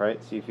shav, right?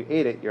 So if you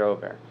ate it, you're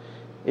over.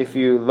 If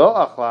you lo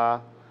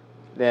achla,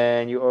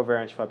 then you over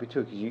on shvuat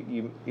pitui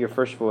because your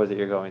first shvuah that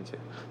you're going to.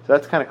 So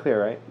that's kind of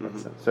clear, right?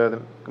 So the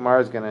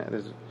Gemara is gonna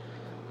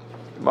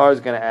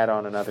add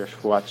on another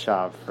shvuat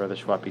shav for the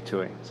shvuat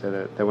pitui, so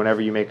that whenever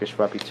you make a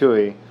shvuat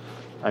pitui,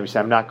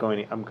 I'm not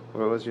going to.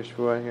 What was your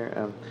shvuah here?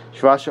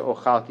 Shvuah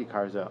she'ochal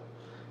kikarzo.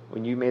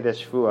 When you made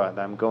this shvuah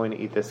that I'm going to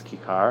eat this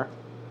kikar,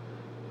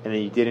 and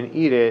then you didn't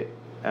eat it,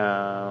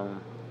 they're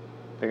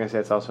going to say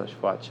it's also a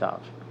shvuat shav.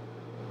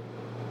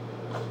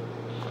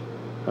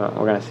 We're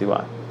going to see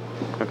why.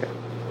 Okay.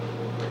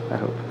 I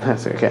hope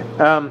that's okay.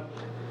 All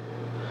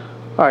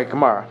right,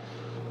 Gemara.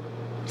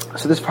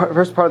 So this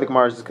first part of the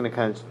Gemara is just going to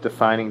kind of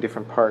defining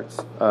different parts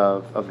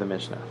of the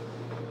Mishnah.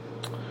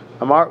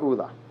 Amar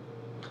Ula.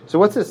 So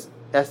what's this?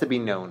 It has to be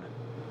known.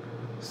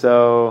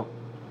 So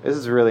this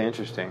is really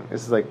interesting.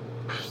 This is like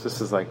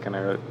going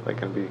to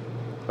be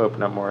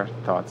open up more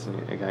thoughts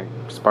and going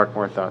to spark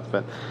more thoughts.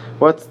 But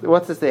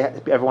what's this?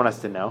 Everyone has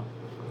to know.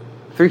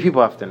 3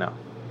 people have to know.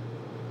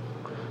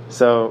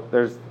 So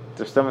there's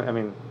some. I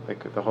mean,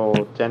 like the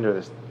whole gender.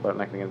 I'm not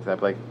going to get into that.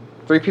 But like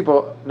 3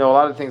 people know a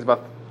lot of things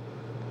about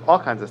all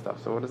kinds of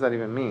stuff. So what does that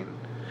even mean?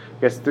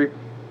 I guess 3.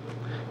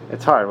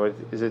 It's hard. What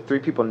is it? 3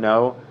 people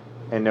know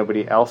and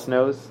nobody else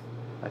knows.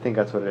 I think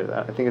that's what it is.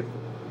 I think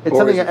it's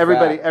something that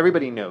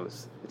everybody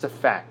knows. It's a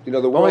fact. You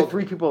know, the only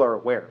 3 people are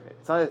aware of it.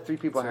 It's not that 3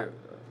 people have.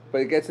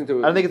 But it gets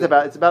into. I don't think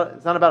it's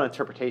not about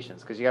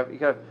interpretations because you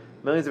have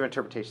millions of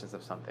interpretations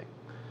of something.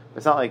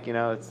 It's not like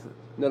it's.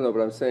 No.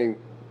 But I'm saying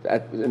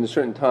in a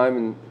certain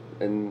time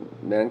in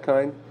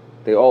mankind,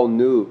 they all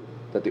knew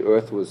that the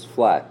Earth was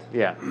flat.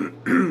 Yeah.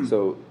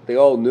 So they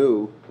all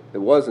knew it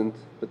wasn't,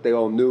 but they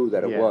all knew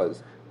that it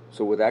was.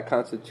 So would that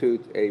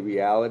constitute a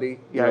reality?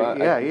 No,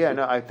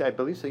 I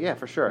believe so. Yeah,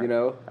 for sure.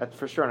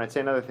 For sure. And I'd say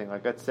another thing.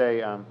 Like, let's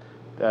say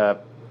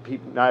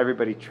not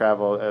everybody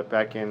traveled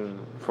back in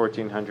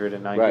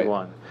 1491. Right.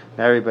 Not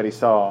everybody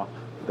saw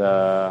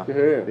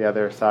the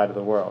other side of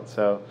the world.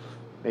 So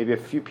maybe a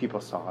few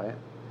people saw it,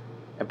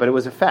 but it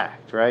was a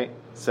fact, right?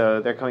 So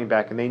they're coming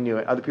back and they knew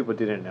it. Other people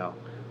didn't know.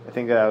 I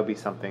think that would be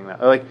something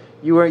that, like,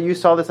 you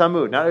saw this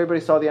Amud. Not everybody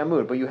saw the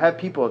Amud, but you have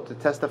people to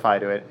testify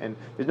to it, and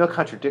there's no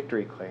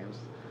contradictory claims.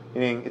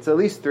 Meaning, it's at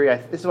least 3.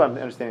 This is what I'm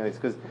understanding, at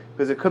least, because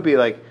it could be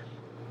like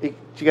you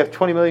have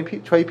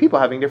 20 people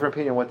having different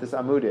opinion on what this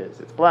Amud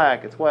is. It's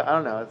black. It's white. I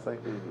don't know. It's like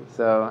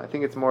so. I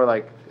think it's more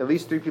like at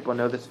least 3 people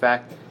know this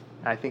fact,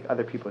 and I think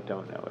other people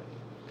don't know it.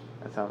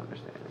 That's how I'm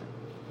understanding it.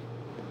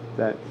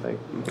 That like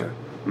okay.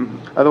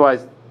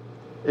 Otherwise.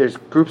 There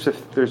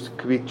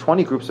could be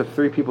 20 groups of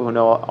 3 people who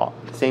know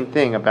the same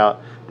thing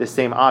about the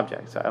same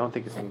object. So I don't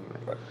think it's anything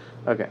like that.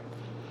 Okay.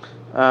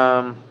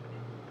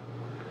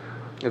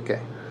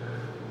 Okay.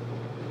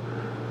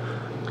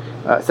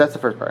 So that's the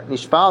first part.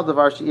 Nishbal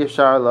davar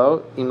she'ifshar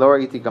lo in lo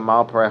ra'iti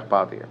gamal parech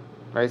ba'avir.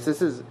 Right. So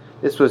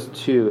this was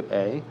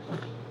 2a.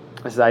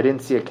 This is I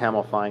didn't see a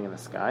camel flying in the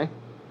sky.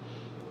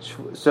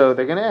 So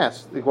they're going to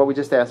ask like what we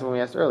just asked when we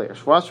asked earlier.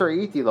 Shvuah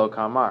ra'iti lo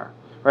kamar.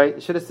 Right.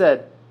 It should have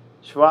said.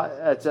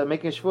 It's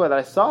making a shvuah that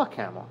I saw a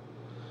camel.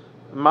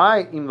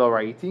 My imlo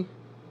ra'iti.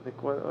 Like,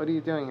 what are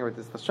you doing here with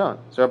this lashon?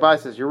 So Rabbi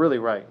says, you're really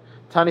right.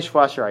 Tani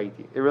shvuah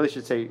ra'iti. It really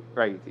should say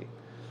ra'iti.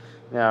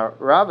 Now,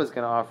 Rav is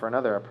going to offer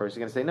another approach. He's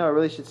going to say, no, it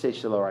really should say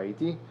shelo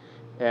ra'iti.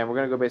 And we're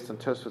going to go based on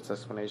Tosfot's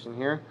explanation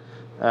here.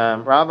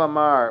 Rav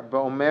Amar,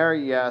 ba'omer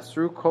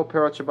yasru kol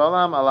perot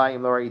shebalam ala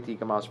imlo ra'iti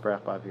gamal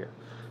shperech ba'avir.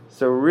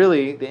 So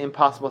really, the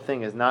impossible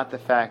thing is not the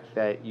fact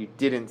that you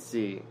didn't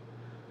see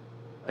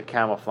a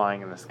camel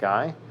flying in the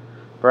sky,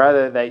 but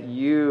rather that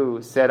you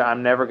said,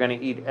 I'm never going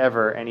to eat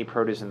ever any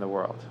produce in the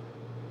world.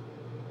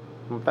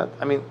 That's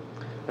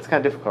kind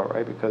of difficult,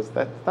 right? Because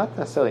that's not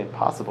necessarily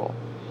impossible.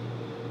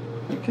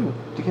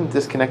 You can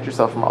disconnect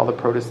yourself from all the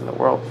produce in the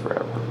world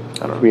forever.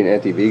 I don't know. Being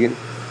anti-vegan?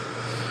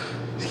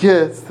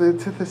 Yeah, it's the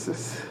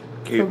antithesis.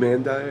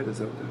 Caveman diet, is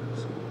that what it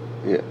is?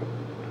 Yeah.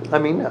 I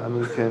mean,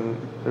 you can.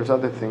 There's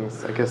other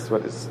things. I guess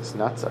what is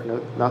nuts are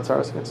nuts are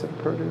also considered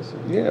produce? Or?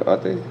 Yeah,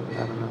 aren't they?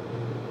 I don't know.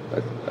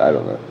 I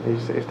don't know. You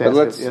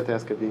have to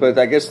ask a vegan. But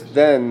I guess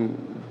then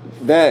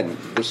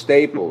the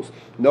staples.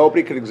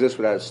 Nobody could exist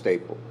without a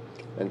staple,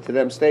 and to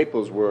them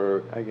staples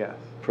were, I guess,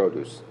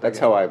 produce. That's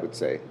how I would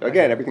say.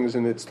 Again, everything is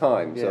in its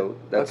time. Yeah. So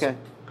that's okay.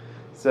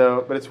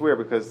 So, but it's weird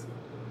because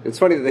it's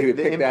funny that they would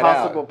the pick that out. The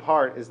impossible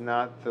part is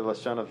not the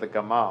lashon of the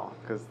gamal,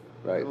 because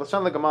right. the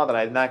lashon of the gamal that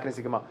I'm not going to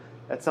see gamal.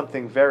 That's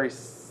something very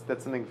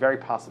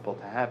possible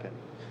to happen.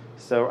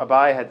 So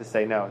Abai had to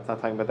say no. It's not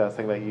talking about that. It's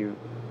talking about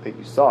that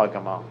you saw a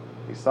gamal.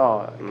 You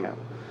saw a camel.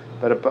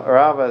 But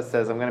Rava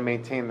says, I'm going to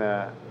maintain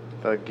the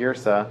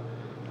girsa,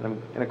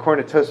 and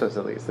according to Tosfos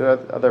at least, there are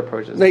other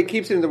approaches. No, he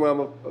keeps it in the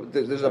realm of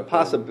there's a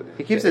possibility.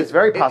 He keeps it's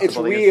very possible. It's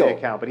that real. See a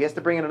cow, but he has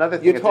to bring in another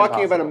thing. You're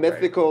talking about a impossible,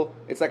 mythical.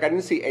 Right? It's like I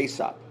didn't see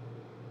Aesop.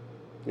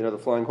 You know the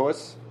flying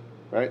horse,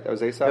 right? That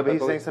was Aesop. No, but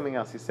he's saying something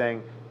else. He's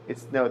saying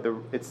it's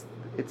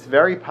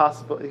very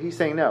possible. He's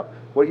saying no.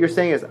 What you're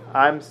saying is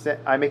I'm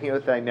making an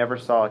oath that I never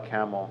saw a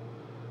camel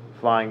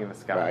flying in the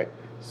sky. Right.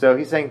 So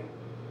he's saying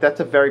that's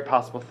a very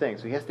possible thing.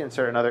 So he has to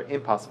insert another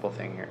impossible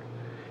thing here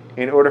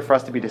in order for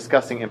us to be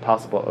discussing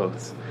impossible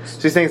oaths.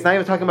 So he's saying it's not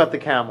even talking about the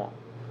camel.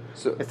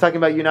 So it's talking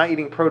about you not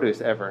eating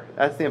produce ever.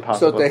 That's the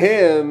impossible. So to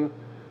him,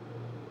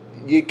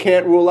 you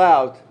can't rule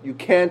out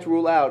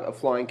a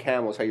flying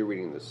camel is how you're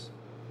reading this.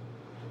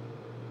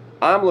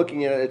 I'm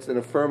looking at it, it's an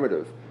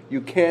affirmative.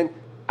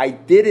 I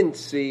didn't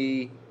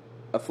see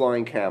a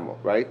flying camel,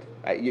 right?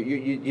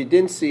 You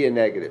didn't see a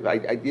negative.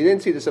 You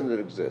didn't see something that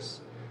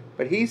exists.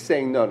 But he's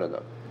saying,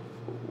 no.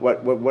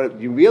 What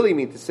you really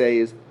mean to say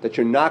is that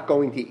you're not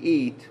going to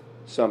eat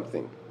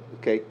something,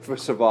 okay, for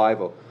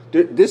survival.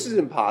 This is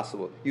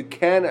impossible. You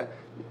can't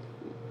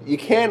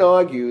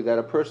argue that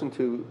a person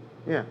to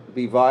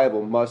be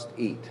viable must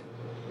eat.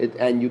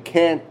 And you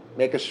can't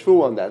make a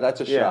shvu on that.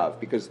 That's a shav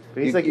because.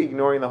 But he's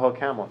ignoring the whole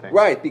camel thing,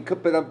 right? Because,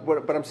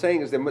 what I'm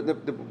saying is,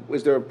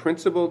 is there a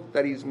principle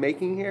that he's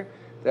making here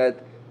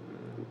that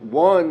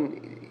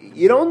one,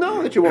 you don't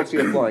know that you won't see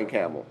a flying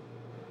camel,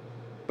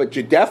 but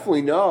you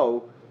definitely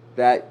know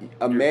that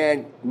a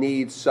man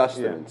needs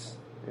sustenance.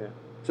 Yeah.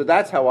 So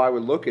that's how I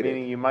would look at it.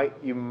 Meaning you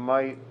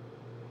might.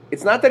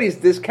 It's not that he's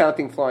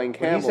discounting flying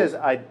camels. When he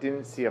says, I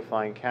didn't see a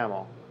flying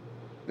camel.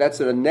 That's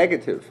a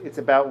negative. It's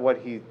about what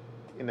he,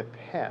 in the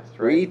past,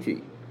 right?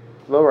 Ra'iti.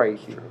 Lo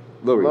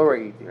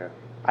ra'iti. Yeah.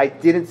 I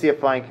didn't see a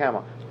flying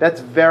camel.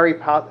 That's very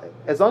possible.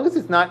 As long as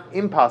it's not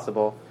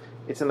impossible,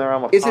 it's in the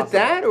realm of Is possible. it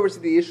that, or is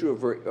it the issue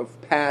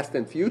of past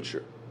and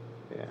future?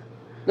 Yeah.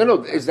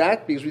 No, is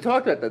that, because we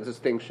talked about that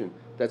distinction,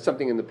 that's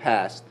something in the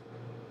past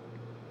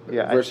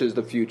versus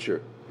the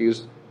future.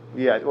 Because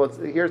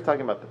here's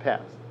talking about the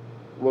past.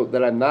 Well,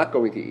 that I'm not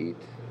going to eat.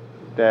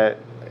 That,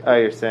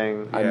 you're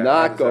saying... I'm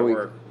not going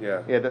to...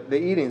 Yeah, the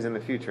eating's in the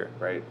future.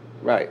 Right.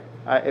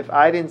 If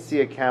I didn't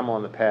see a camel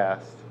in the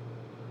past,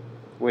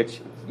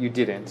 which you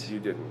didn't. You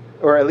didn't.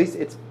 Or at least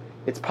it's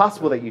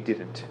possible that you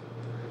didn't.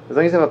 As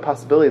long as you have a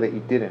possibility that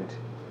you didn't.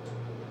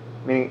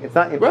 Meaning, it's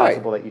not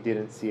impossible that you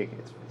didn't see it.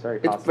 It's very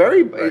possible.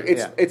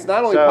 It's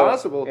not only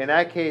possible. In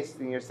that case,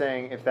 then you're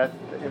saying,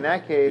 in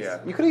that case,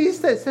 you could have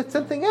said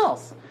something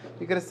else.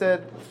 You could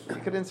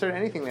have inserted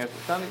anything there.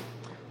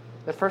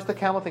 The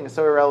camel thing is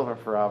so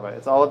irrelevant for Rava.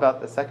 It's all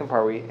about the second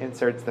part where he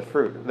inserts the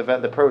fruit,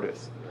 the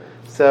produce.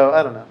 So,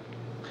 I don't know.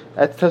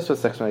 That's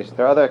Tosfos' explanation.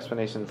 There are other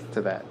explanations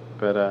to that,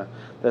 but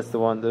that's the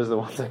one. Those are the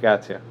ones I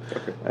got to.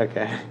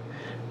 Okay.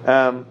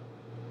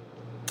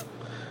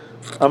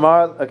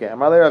 Amar le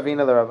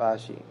Ravina le Rav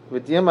Ashi.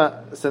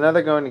 So now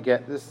they're going to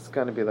get. This is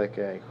going to be like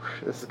a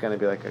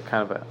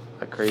kind of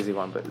a crazy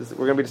one, but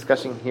we're going to be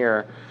discussing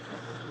here.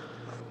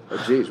 Oh,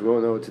 geez, we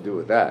won't know what to do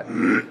with that.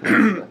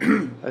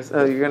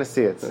 You're going to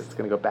see it. It's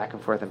going to go back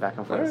and forth and back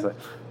and forth.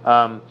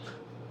 Right.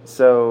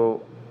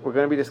 So we're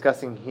going to be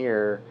discussing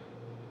here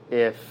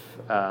if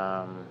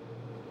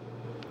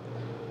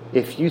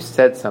you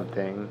said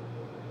something,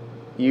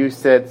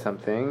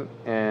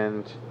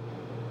 and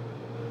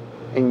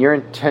your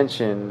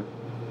intention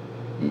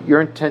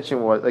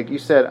was, like you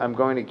said, I'm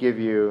going to give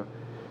you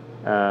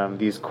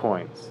these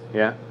coins.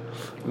 Yeah,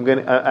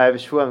 I have a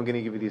shvuah. I'm going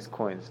to give you these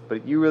coins,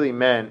 but you really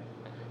meant.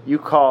 Your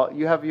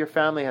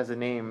family has a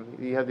name.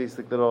 You have these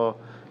little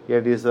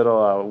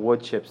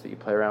wood chips that you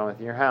play around with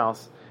in your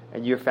house,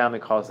 and your family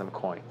calls them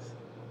coins,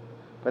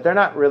 but they're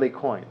not really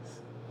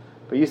coins.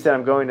 But you said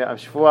I'm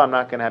shvuah. I'm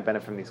not going to have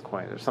benefit from these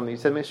coins or something. You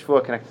said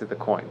shvuah connected to the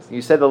coins.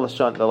 You said the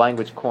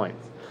language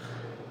coins.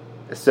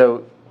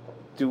 So,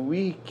 do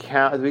we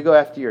go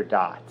after your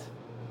dot?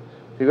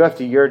 Do we go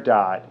after your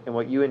dot and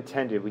what you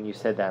intended when you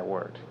said that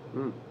word?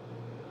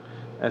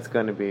 That's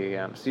going to be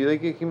so.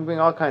 You can bring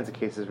all kinds of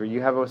cases where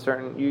you have a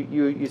certain.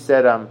 You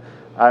said I'm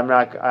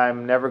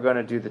never going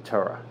to do the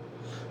Torah.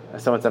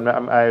 Someone said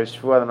I'm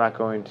not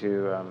going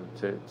to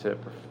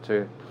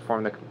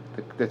perform the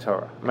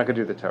Torah. I'm not going to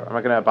do the Torah. I'm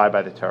not going to abide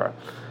by the Torah.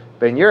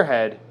 But in your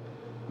head,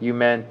 you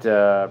meant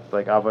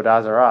like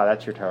avodah zarah.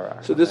 That's your Torah.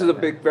 So this is a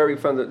big, very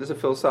fundamental. This is a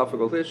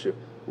philosophical issue.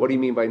 What do you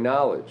mean by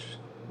knowledge?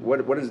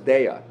 What is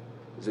deya?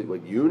 Is it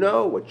what you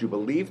know, what you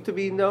believe to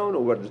be known,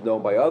 or what is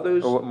known by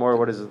others? Or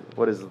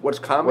what's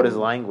common? What is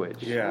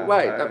language? Yeah.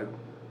 Right.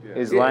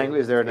 Is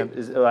language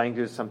is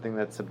language something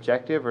that's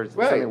subjective, or is it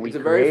something we it's a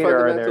create, very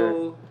or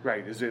fundamental.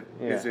 Right. Is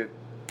it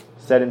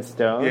set in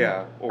stone?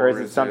 Yeah. Or is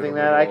it something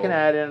that I can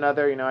add in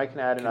another? I can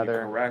add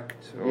another.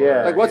 Correct.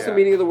 Yeah. Like what's the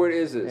meaning of the word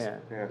is? Yeah.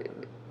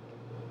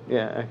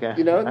 Okay.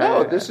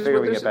 This is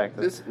what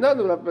this.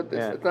 No, but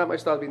it's not my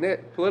style to be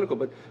political.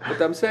 But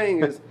what I'm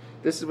saying is,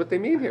 this is what they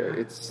mean here.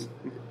 It's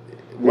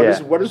what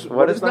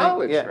is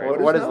knowledge? Yeah. Right?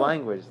 What is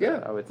language?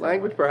 Yeah. I would say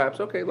language, perhaps.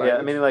 Okay. Language. Yeah.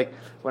 I mean, like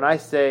when I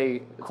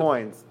say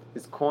coins,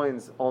 is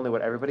coins only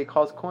what everybody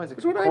calls coins?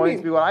 That's what coins I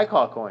mean. be what I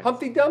call coins.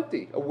 Humpty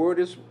Dumpty. A word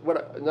is what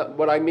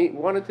I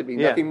want it to be.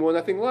 Nothing more,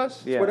 nothing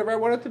less. It's whatever I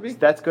want it to be. So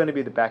that's going to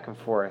be the back and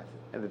forth,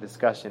 and the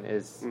discussion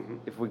is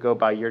if we go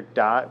by your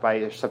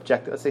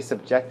subjective. Let's say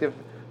subjective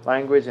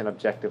language and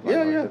objective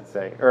language. Let's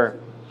say, or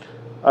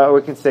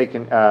we can say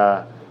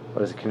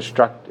what is it?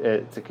 Construct.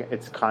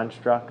 It's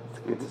construct.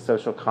 It's a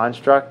social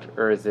construct,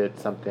 or is it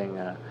something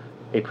a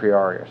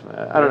priori or something?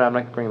 I don't know. I'm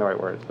not bringing the right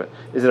words, but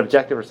is it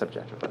objective or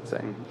subjective? Let's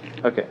say.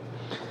 Okay.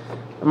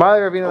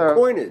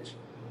 Coinage.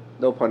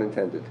 No pun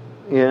intended.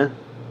 Yeah.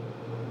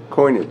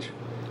 Coinage.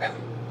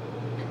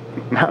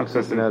 I'm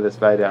supposed to know this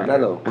by now.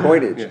 No.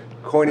 Coinage. Yeah.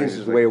 Coinage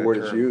is the way a word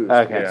is used.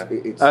 Okay.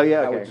 It's how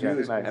it's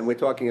used, nice. and we're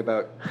talking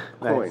about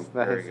coin.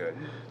 Nice. Very good.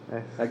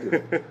 Nice. Thank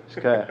you.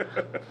 Okay.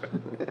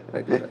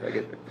 I get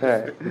it. All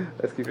right,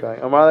 let's keep going.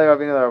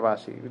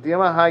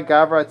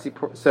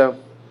 So,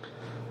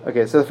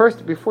 okay. So the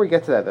first, before we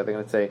get to that, they're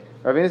going to say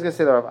Ravina is going to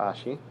say the Rav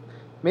Ashi.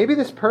 Maybe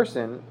this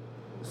person,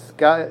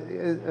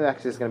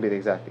 actually, is going to be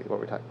exactly what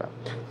we're talking about.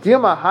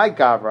 Dilma Hai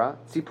Gavra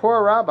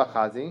Tzipor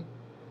Rabachazi.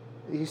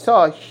 He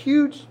saw a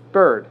huge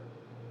bird.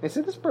 He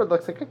said, "This bird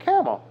looks like a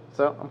camel."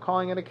 So I'm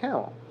calling it a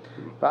camel.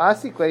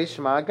 Va'asik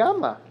leishma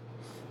gamla.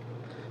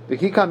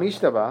 V'kika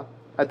mishtaba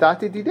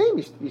adati didei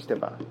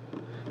mishtaba.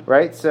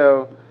 Right.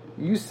 So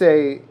you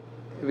say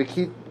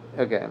v'kit.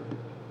 Okay.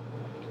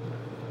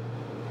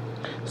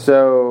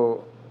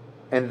 So,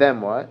 and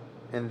then what?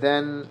 And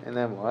then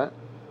what?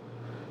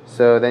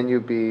 So then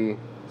you'd be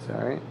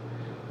sorry.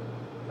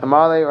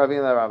 Amale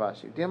Ravina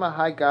Ravashi. Dima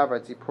Hai Gavra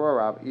Tzipor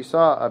Rab. You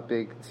saw a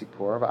big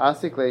tzipor.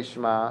 Va'asik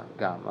leishma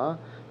gamla.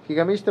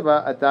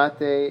 Kigamistaba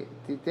adate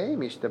didei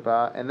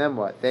mishtaba. And then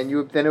what? Then it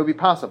would be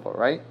possible,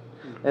 right?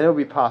 Then it would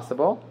be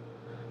possible.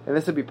 And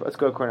this would be. Let's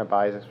go according to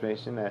Bai's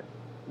explanation.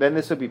 Then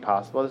this would be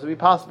possible. This would be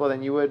possible.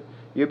 Then you'd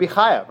be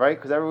chayav, right?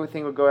 Because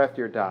everything would go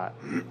after your dot,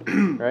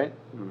 right?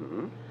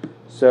 Mm-hmm.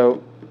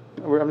 So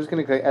I'm just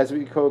going to, as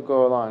we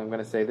go along, I'm going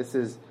to say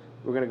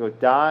we're going to go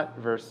dot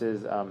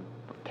versus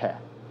peh.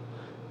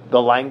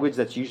 The language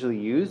that's usually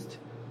used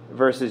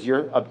versus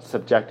your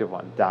subjective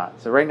one, dot.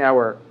 So right now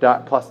we're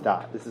dot plus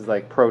dot. This is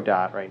like pro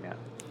dot right now.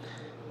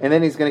 And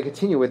then he's going to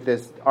continue with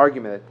this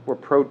argument that we're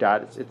pro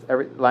dot. It's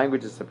every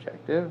language is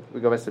subjective.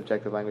 We go by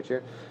subjective language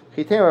here.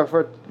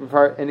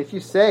 And if you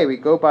say we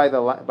go by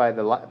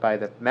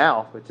the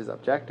mouth, which is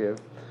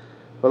objective,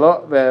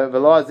 velo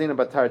azina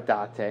batar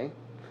date.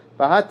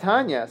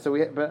 Vahatanya. So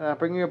but I'm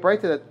bringing you a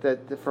brighter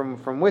that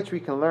from which we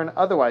can learn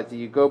otherwise that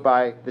you go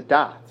by the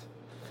dot.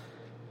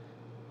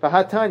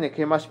 Vahatanya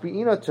ke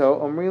mashbi'inoto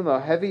omrim lo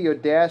hevi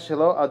yodea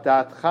shelo al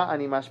datcha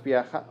ani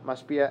mashbi'im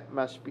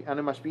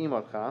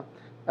otcha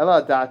ela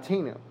al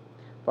datinu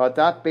v'al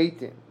dat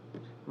beitin.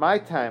 My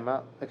time.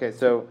 Okay,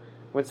 so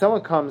when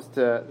someone comes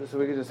to, so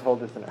we can just hold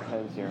this in our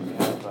heads here.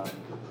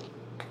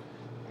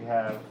 We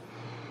have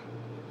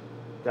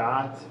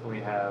dot. We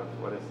have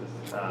what is this?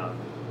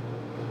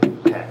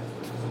 Peh.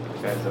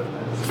 Okay, so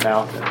that's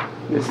mouth. And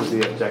this is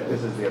the objective.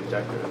 This is the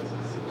objective. This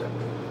is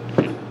subjective.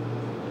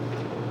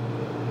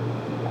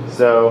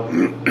 So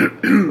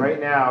right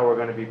now we're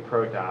going to be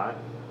pro dot.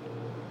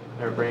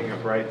 And we're bringing a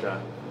brighta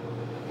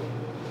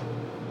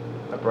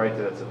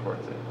that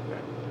supports it.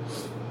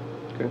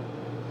 Okay.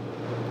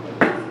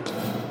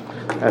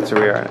 That's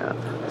where we are now.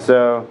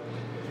 So,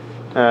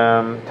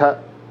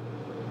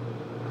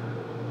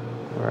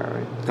 where are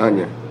we?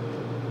 Tanya.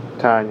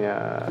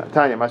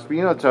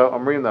 Mashbino to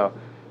omrim lo.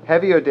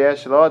 Hevi odeh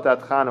shelo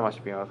datchanu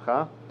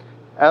mashbinotcha.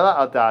 Ela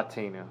al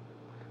datenu.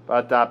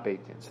 But dat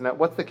beitin. So now,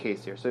 what's the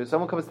case here? So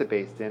someone comes to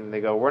Beis Din and they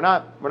go, "We're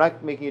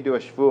not making you do a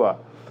shvua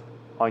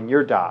on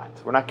your dot.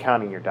 We're not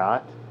counting your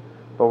dot,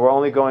 but we're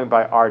only going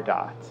by our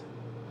dot."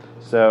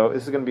 So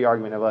this is going to be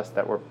argument of us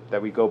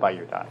that we go by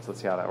your dot. So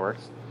let's see how that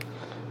works.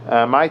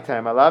 My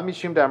time. Alav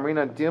mishum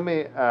damrina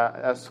dilme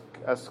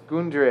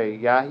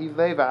askundre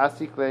yahivle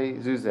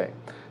va'asikle zuze.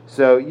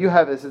 So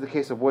this is the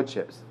case of wood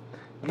chips.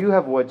 You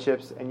have wood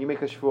chips and you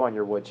make a shvu on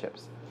your wood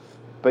chips,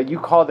 but you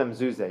call them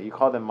zuze. You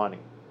call them money.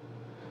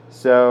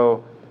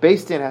 So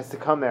Beis Din has to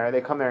come there. They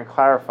come there and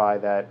clarify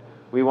that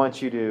we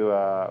want you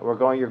to.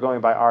 You're going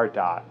by our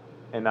dot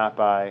and not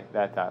by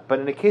that dot. But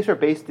in a case where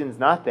Beis Din's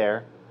not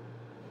there,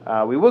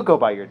 we would go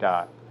by your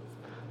dot.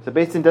 So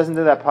Beis Din doesn't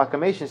do that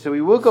proclamation, so we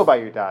will go by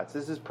your dots.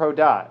 This is pro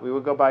dot. We will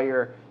go by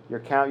your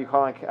count. You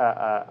call it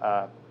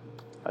a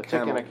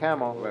chicken a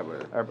camel,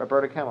 or a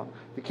bird a camel.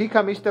 The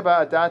kika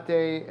mishtaba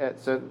adate.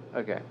 So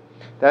okay,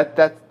 that's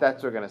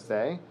what we're gonna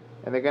say,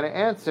 and they're gonna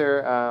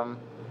answer.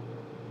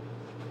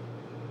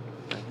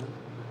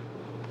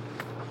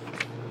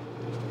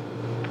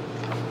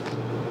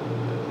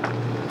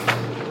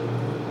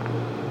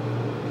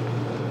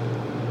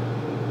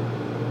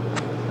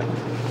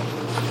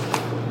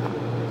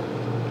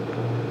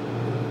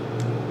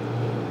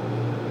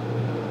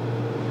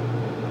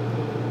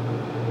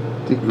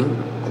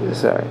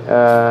 Sorry.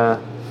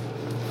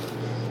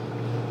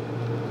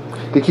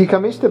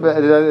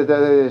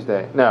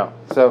 No.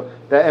 So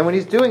that, and when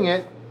he's doing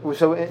it,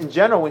 so in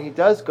general, when he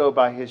does go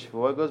by his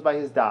shvuah, it goes by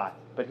his dot.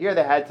 But here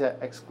they had to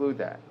exclude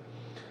that.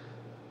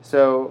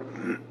 So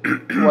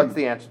what's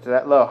the answer to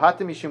that? Lo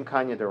hatam mishum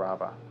kanya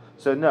deraba.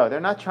 So no, they're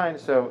not trying.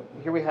 So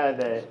here we had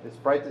this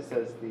bright that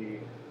says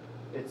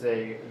it's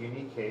a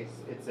unique case.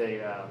 It's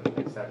a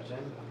exception.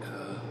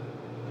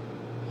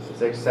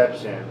 It's an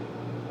exception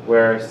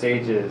where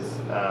sages,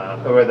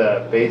 or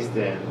the Beis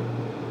Din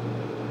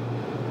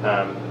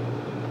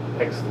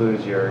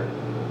excludes your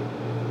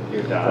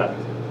dot.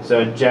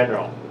 So in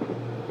general,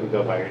 we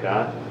go by your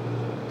dot.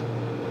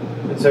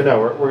 And so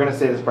no, we're going to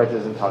say this Breita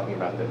isn't talking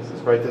about this.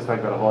 This Breita is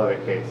talking about a whole other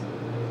case.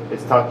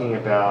 It's talking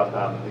about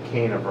the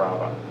Cain of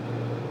Rabbah.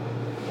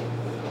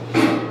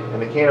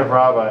 And the Cain of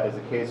Rabbah is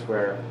a case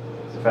where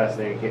it's a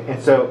fascinating case. And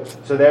so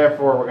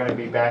therefore we're going to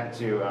be back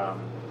to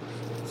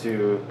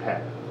Peh.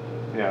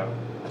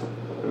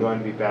 We're going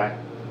to be back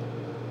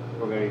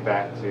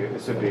to,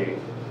 this would be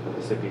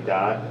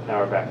dot, now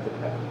we're back to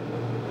Peh.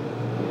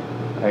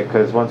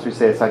 Because once we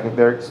say it's like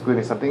they're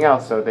excluding something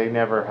else, so they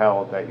never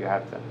held that you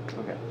have to.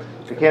 Okay.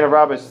 The Cain of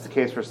Rabbah is just a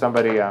case where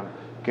somebody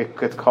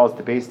gets calls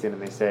to Beis Din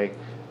and they say,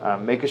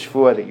 make a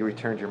shvuah that you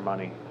returned your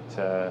money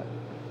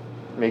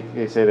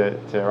they say to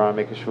Ron,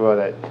 make a shvuah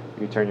that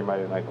you return your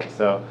money to Michael.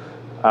 So,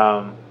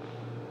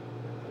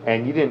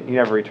 and you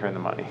never returned the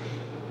money.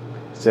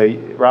 So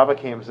Rabbah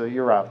came. So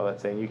you're Rabbah,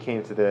 let's say, and you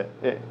came to the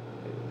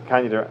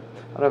kind of.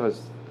 I don't know if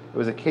it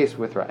was a case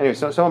with Rabbah. Anyway,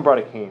 so someone brought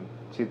a cane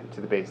to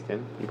the Beis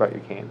Din. You brought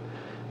your cane,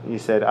 and you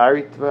said,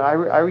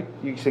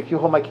 you said, can you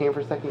hold my cane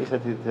for a second? You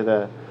said to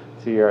the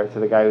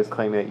guy who's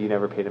claiming that you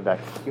never paid him back,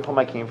 can you hold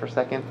my cane for a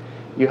second?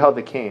 You held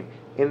the cane.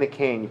 In the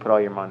cane, you put all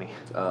your money.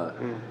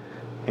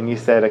 And you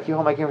said, can you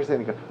hold my cane for a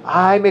second? You go,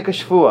 I make a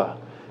shvuah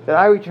that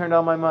I returned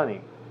all my money.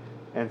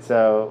 And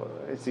so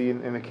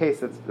in the case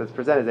that's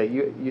presented, that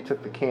you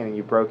took the cane and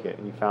you broke it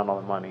and you found all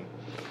the money.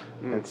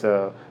 And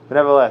so, but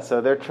nevertheless,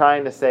 so they're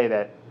trying to say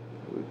that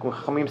when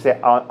Chamim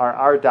say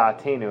our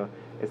da'atenu,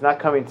 it's not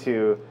coming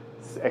to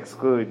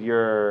exclude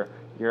your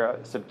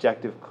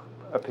subjective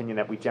opinion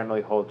that we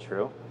generally hold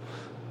true,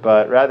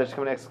 but rather it's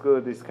coming to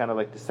exclude these kind of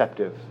like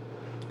deceptive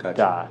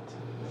dot.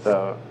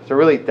 So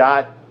really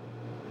dot.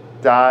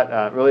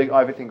 Really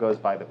everything goes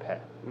by the Peh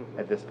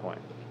at this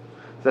point.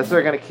 So that's what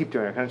they're going to keep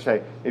doing. They're going to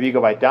say, if you go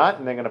by dot,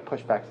 and they're going to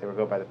push back and say, we'll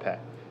go by the Peh.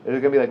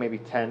 There's going to be like maybe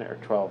 10 or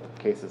 12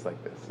 cases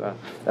like this. So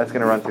that's going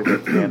to run through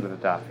the end of the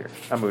daf here.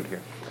 Amud here.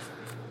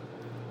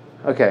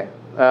 Okay.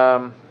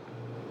 Tashma,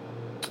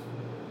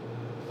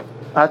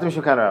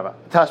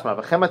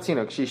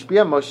 v'chematzino,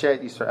 k'shishbia Moshe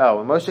et Yisrael,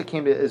 when Moshe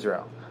came to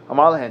Israel,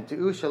 Amar lahen,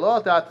 te'u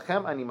shelo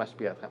da'atchem ani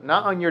mashbi'atchem.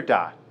 Not on your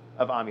dot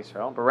of Am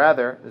Yisrael, but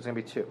rather, there's going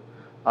to be two.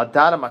 Al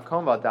da'at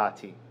makom v'al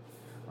da'ati.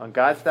 On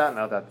God's dot and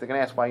al da'at. They're going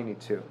to ask why you need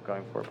two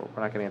going forward, but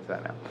we're not going to answer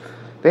that now.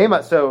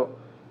 So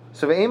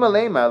ve'ema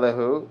leima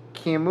lehu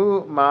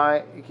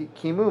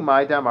kimu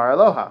my damar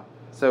aloha.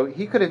 So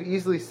he could have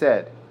easily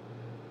said,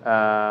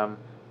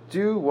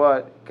 do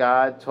what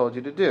God told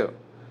you to do.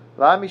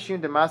 La mishum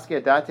demaske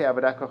adate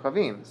avodat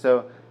kochavim.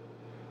 So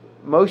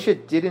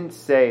Moshe didn't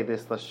say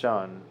this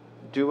lashon,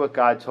 do what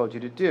God told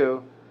you to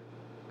do.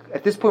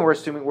 At this point, we're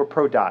assuming we're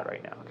pro dot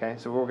right now. Okay,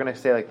 so we're going to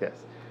say like this.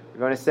 We're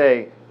going to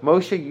say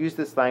Moshe used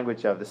this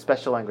language of the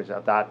special language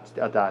of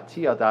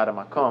adati al data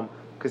makom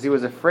because he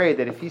was afraid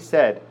that if he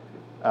said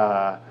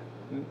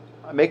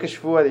make a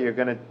shvuah that you're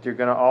going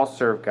to all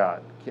serve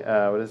God.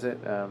 What is it?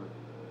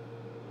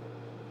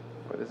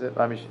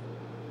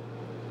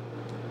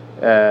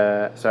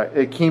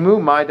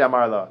 Kimu my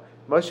damar lo.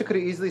 Moshe could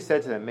have easily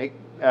said to them, make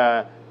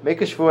a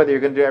shvuah that you're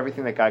going to do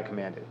everything that God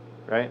commanded,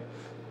 right?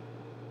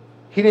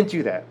 He didn't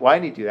do that. Why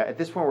didn't he do that? At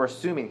this point, we're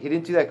assuming he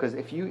didn't do that because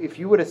if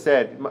you would have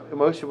said,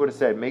 Moshe would have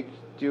said,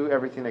 do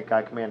everything that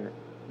God commanded.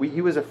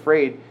 He was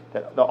afraid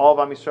that all of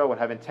Am Yisrael would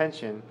have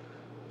intention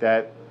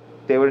that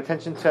they would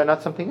intention to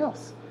not something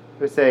else.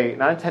 It would say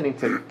not intending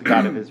to the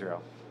God of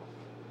Israel,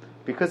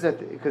 because it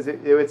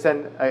would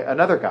send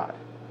another God.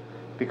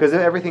 Because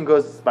everything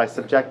goes by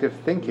subjective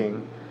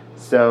thinking,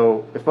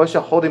 so if Moshe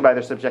holding by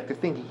their subjective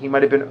thinking, he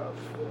might have been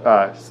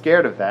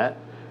scared of that,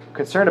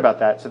 concerned about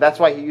that. So that's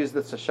why he used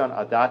the lashon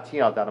adati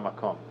al data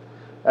makom.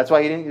 That's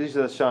why he didn't use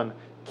the lashon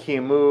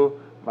kimu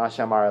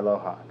mashamar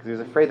aloha, because he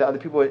was afraid that other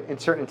people would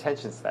insert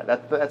intentions to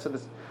that. That's what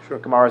this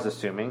Gemara is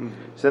assuming.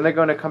 Mm-hmm. So then they're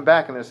going to come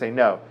back and they'll say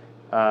no.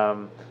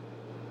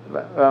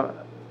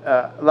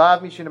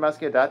 Lav mishum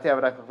damaske dati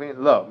avodat chachamim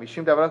lo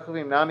mishum avodat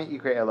chachamim nami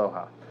ikre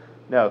Eloha.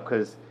 No,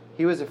 because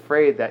he was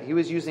afraid that he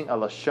was using a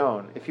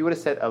lashon. If he would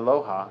have said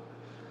Eloha,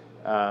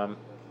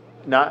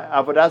 not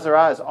avodah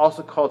zarah is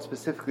also called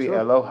specifically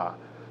Eloha.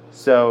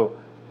 So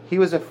he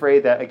was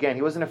afraid that, again,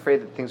 he wasn't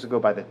afraid that things would go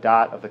by the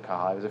dot of the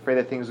kahal. He was afraid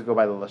that things would go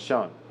by the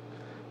lashon.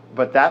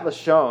 But that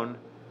lashon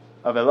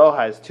of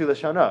Eloha is two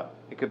lashonot.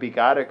 It could be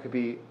God or it could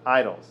be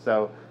idols.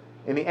 So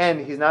in the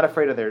end, he's not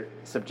afraid of their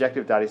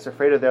subjective dot. He's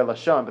afraid of their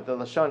lashon, but the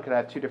lashon could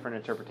have two different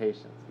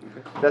interpretations.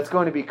 That's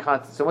going to be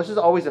constant. So Moshe is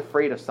always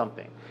afraid of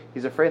something.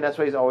 He's afraid, and that's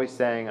why he's always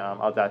saying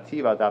al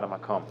dativ al dat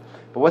makom.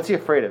 But what's he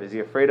afraid of? Is he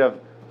afraid of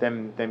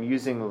them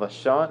using the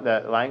lashon,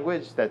 the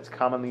language that's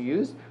commonly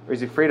used, or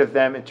is he afraid of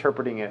them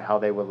interpreting it how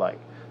they would like?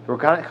 So we're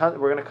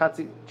going to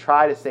constantly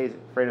try to say he's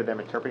afraid of them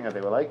interpreting how they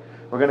would like.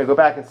 We're going to go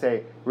back and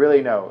say,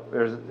 really no,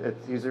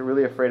 he's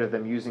really afraid of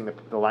them using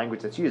the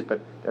language that's used,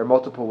 but there are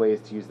multiple ways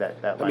to use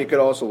that language. You could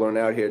also learn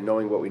out here,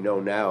 knowing what we know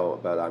now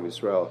about Am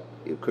Yisrael,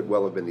 it could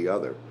well have been the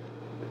other.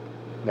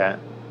 Yeah.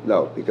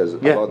 No, because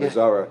Avodah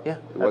Zarah, it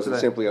wasn't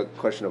simply a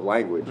question of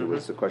language; it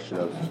was a question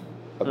of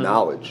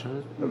knowledge,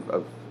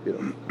 of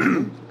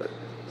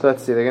So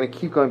let's see. They're going to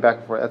keep going back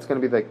and forth. That's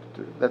going to be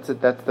that's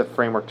the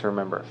framework to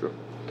remember. Sure.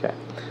 Okay.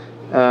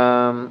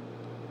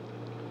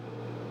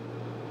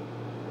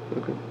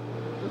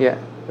 Yeah.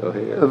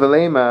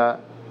 Velema.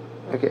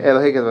 Okay.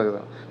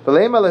 Velema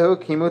lehu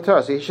kimu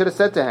Torah. So he should have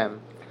said to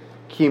him,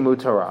 "Kimu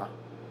Torah,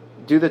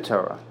 do the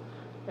Torah,"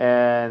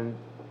 and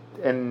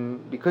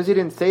because he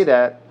didn't say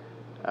that.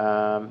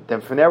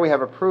 Then from there we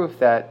have a proof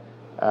that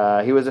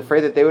he was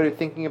afraid that they would be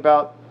thinking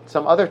about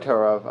some other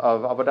Torah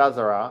of Avodah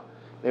Zarah.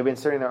 They'd be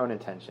inserting their own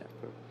intention.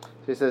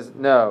 So he says,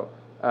 no,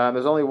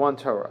 there's only one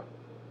Torah.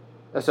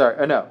 No.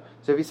 So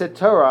if he said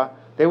Torah,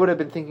 they would have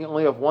been thinking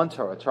only of one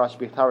Torah, Torah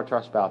Sh'bichtav or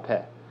Torah Sh'ba'al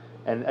Peh.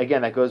 And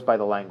again, that goes by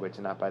the language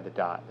and not by the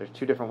dot. There's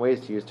two different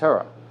ways to use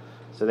Torah.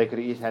 So they could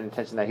have each had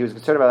intention that he was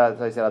concerned about that,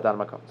 so he said Adan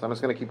Makom. So I'm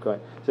just going to keep going.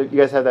 So you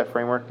guys have that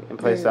framework in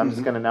place. So I'm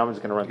just going to run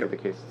through the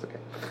cases. Okay.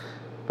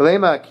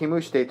 Belema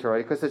kimush state Torah,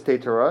 because it's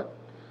state Torah,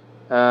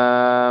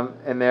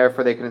 and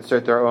therefore they can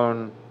insert their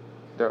own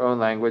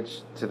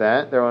language to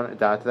that, their own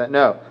dot to that.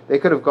 No, they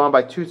could have gone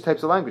by two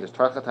types of languages,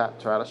 Torah Chata,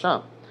 Torah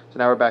Lasham. So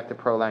now we're back to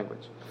pro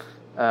language,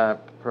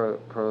 pro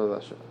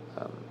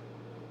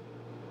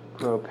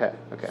peh.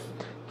 Okay,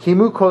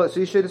 kimu kol. So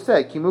you should have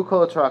said kimu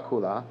kol Torah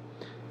kula,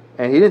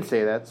 and he didn't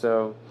say that.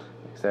 So,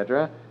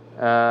 etc.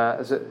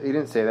 So he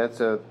didn't say that.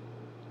 So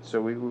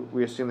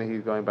we assume that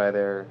he's going by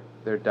their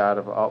dot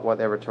of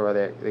whatever Torah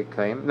they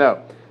claim. No,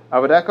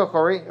 Avodat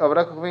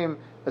Chachamim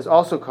is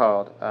also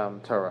called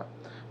Torah.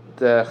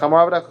 The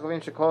Chamor Avodat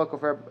Chachamim shekol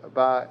kofer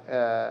ba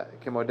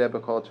kemodeh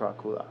b'kol Torah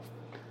kula.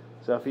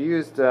 So if he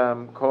used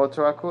kol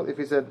Torah kula, if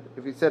he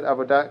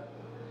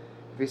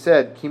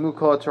said kimu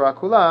kol Torah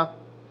kula,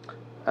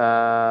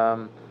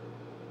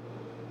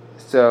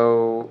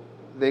 so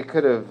they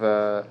could have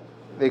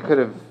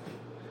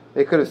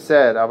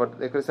said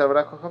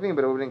Avodat Chachamim,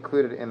 but it would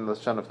include it in the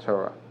Lashon of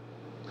Torah.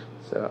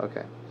 So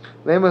okay,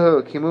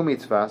 Lemahu kimu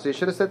mitzvah. So you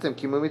should have said to him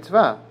kimu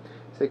mitzvah.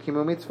 Say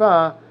kimu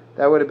mitzvah.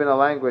 That would have been a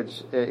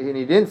language, and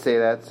he didn't say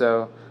that.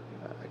 So,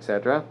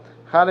 etc.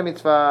 Chada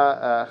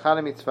mitzvah,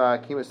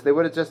 kimu. So they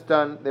would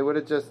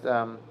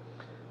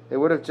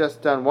have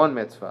just done one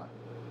mitzvah.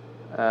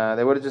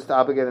 They would have just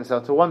obligated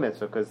themselves to one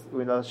mitzvah, because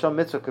Lashon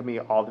mitzvah could be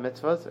all the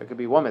mitzvahs. It could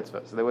be one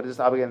mitzvah. So they would have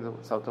just obligated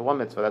themselves to one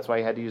mitzvah. That's why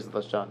he had to use the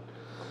Lashon.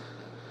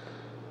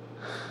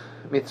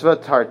 Mitzvah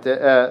tarte.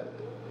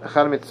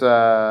 Chad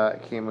mitzvah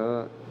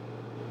kimu.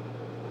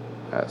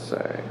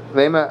 Sorry.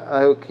 Lema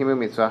ahu kimu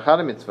mitzvah.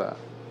 Chad mitzvah.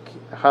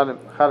 Chad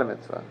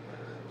mitzvah.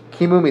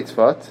 Kimu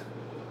mitzvot.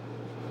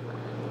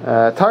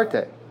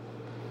 Tarte.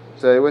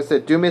 So it would say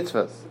do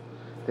mitzvahs.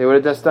 They would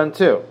have just done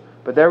two.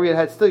 But there you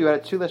had two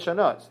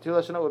lashonot. Two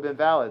lashonot would have been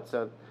valid.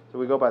 So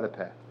we go by the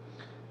peh.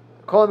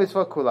 Kol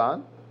mitzvah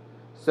kulan.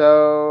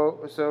 So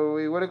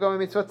we would have gone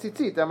with mitzvah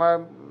tzitzit.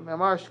 Amar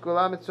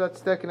shkula mitzvah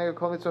tzedek and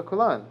kol mitzvah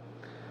kulan.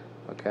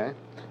 Okay.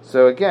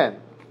 So again,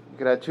 you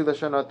could have two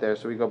lashonot there,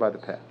 so we go by the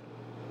peh.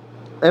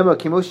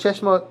 Kimush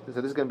sheshmot. So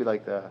this is going to be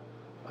like a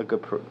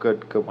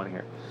good one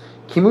here.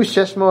 Kimush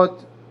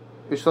sheshmot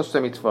ushlosh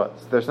mitzvot.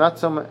 There's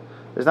not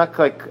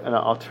like an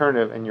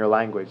alternative in your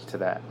language to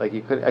that. Like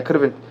I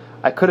could have.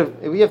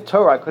 If we have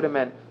Torah, I could have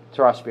meant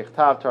Torah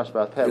Sh'bichtav, Torah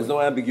Sh'ba'al Peh. There's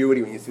no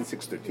ambiguity when you say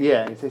 613.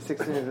 Yeah, you say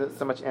 613. There's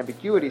so much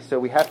ambiguity, so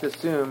we have to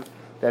assume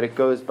that it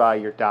goes by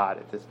your dot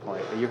at this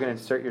point. That you're going to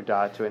insert your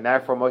dot to it, and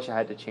therefore Moshe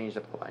had to change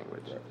up the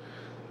language.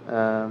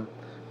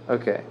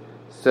 Okay,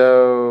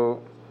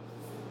 so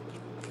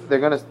they're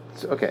going to.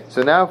 Okay,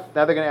 so now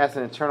they're going to ask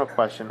an internal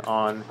question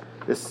on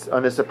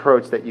this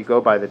approach that you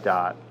go by the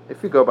dot.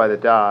 If you go by the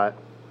dot,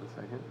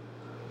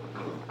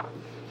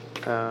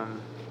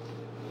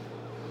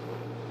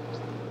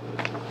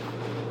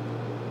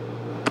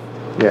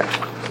 yeah.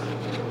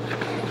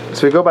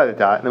 So we go by the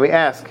dot, and then we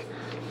ask.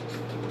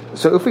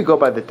 So if we go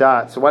by the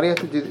dot, so why do you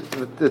have to do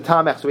the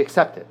tamech? So we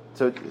accept it.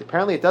 So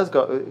apparently it does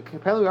go.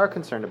 Apparently we are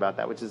concerned about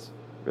that, which is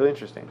really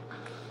interesting.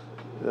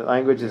 The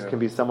languages can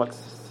be somewhat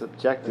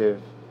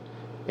subjective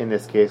in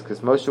this case because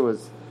Moshe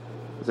was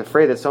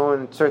afraid that someone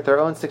would insert their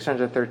own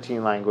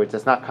 613 language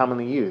that's not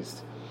commonly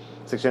used.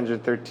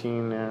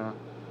 613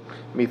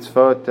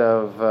 mitzvot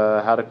of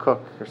how to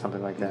cook or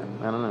something like that.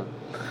 I don't know.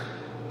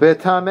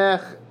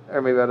 V'tamech,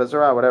 or maybe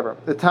Adazorah, whatever.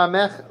 The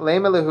tamech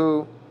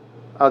leimelehu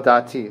al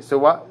dati. So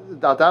what?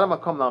 Al data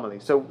makom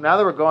lamali. So now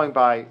that we're going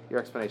by your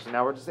explanation,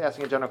 now we're just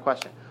asking a general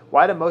question.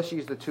 Why did Moshe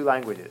use the two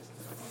languages?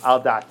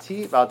 Al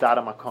dati, al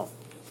data makom.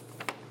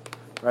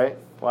 Right?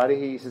 Why did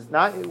he says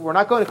not? We're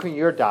not going to clean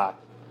your dot.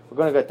 We're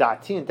going to go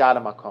dati and data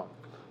makom.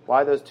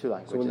 Why those two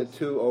languages? So when the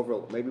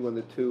two maybe when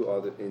the two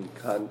are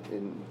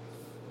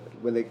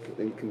when they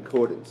in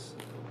concordance,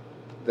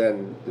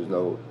 then there's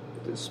no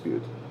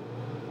dispute.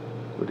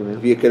 What do you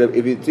mean?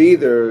 If it's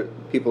either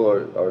people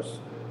are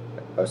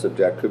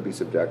could be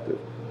subjective,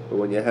 but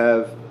when you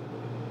have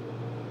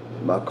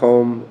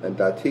makom and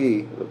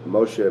dati,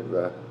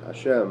 Moshe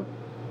Hashem,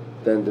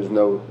 then there's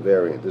no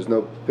variant. There's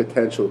no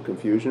potential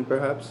confusion,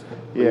 perhaps.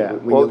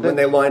 When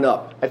they line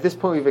up. At this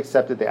point, we've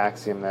accepted the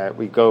axiom that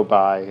we go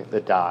by the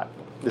dot.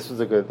 This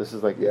is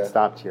it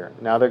stopped here.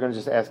 Now they're going to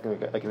just ask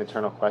like an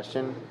eternal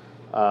question.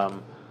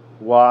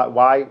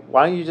 Why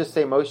don't you just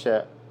say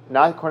Moshe,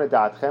 not according to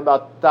da'atchem,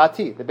 about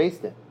da'ati, the beis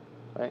din,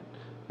 right?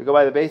 We go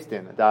by the beis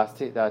din,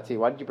 da'ati.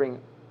 Why did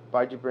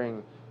you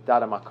bring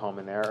data makom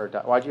in there, or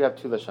why did you have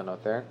two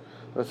lashonot there?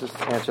 Let's just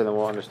answer them.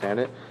 We'll understand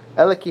it.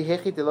 Elaki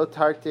hechi delo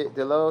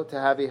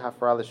tehavi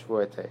hafra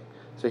l'shvuete.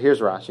 So here's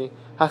Rashi.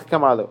 Hach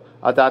kamalu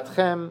al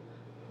da'atchem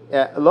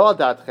lo al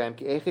da'atchem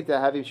ki hechi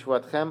tehavi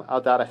shvuatchem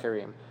al da'at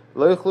acherim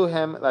lo yichlu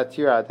hem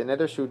latira the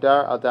neder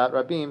shudar al da'at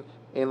rabim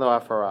ein lo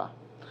hafara.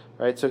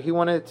 Right, so he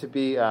wanted it to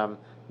be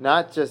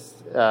not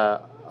just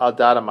al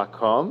data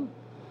makom,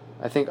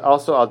 I think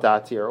also al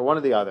dati or one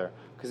or the other,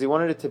 because he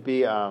wanted it to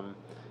be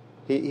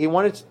he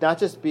wanted to not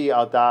just be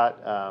al dat.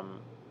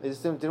 He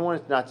just didn't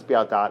want it not to be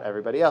al dat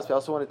everybody else. He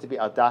also wanted it to be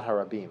al dat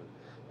harabim,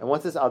 and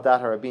once it's al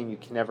dat harabim, you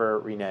can never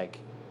renege.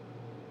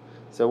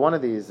 So one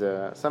of these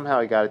somehow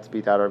he got it to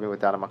be dat harabim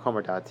with data makom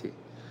or dati.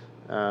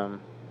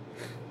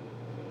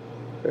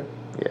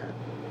 Yeah.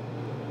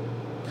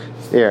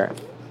 Here.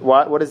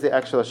 What is the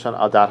actual lashon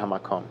al dat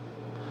hamakom?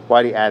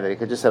 Why did he add that? He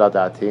could just said al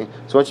dati.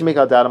 So once you make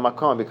al dat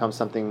hamakom, it becomes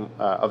something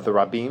of the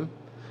rabim.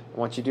 And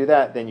once you do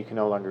that, then you can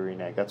no longer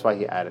renege. That's why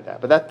he added that.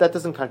 But that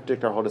doesn't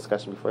contradict our whole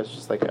discussion before. It's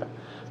just like a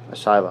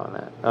shiloh on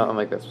that,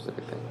 unlike that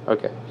specific thing.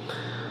 Okay.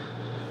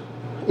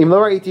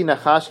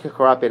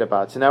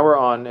 So now we're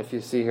on. If you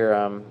see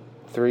here,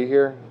 3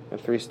 here,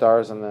 3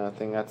 stars on the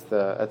thing. That's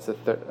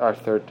our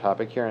third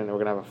topic here, and we're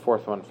going to have a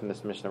fourth one from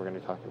this mission that we're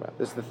going to be talking about.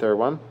 This is the third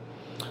one.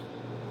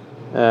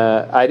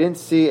 I didn't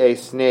see a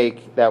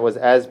snake that was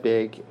as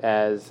big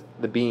as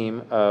the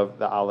beam of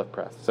the olive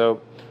press.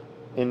 So,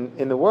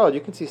 in the world, you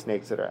can see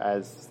snakes that are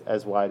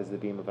as wide as the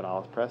beam of an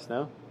olive press.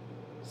 No,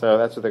 so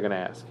that's what they're going to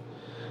ask.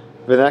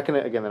 But they're not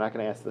going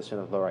to ask the shin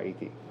of lo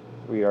ra'iti.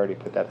 We already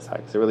put that aside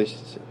because it really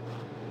should.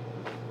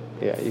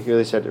 Yeah, you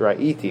really should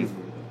ra'iti,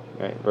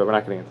 right? But we're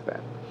not getting into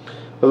that.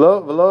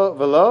 V'lo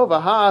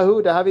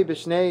v'ha'ahu dahavi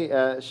b'shnei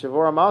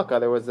shavura malka.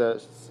 There was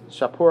a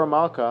Shapur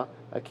Malka,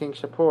 a king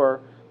Shapur.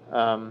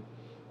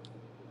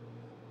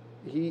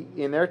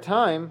 In their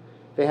time,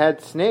 they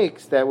had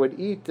snakes that would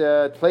eat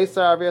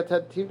tleisa aviyat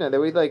tivna. They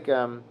would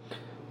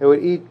they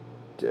would eat.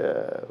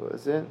 What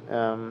was it?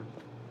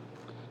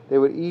 They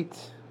would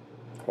eat.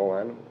 Whole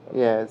animal.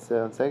 Yeah, it's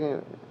 1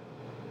 second.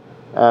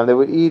 They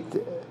would eat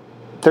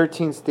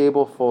 13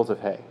 stablesfuls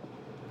of hay.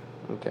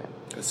 Okay.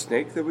 A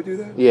snake that would do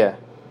that? Yeah.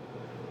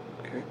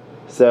 Okay.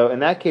 So in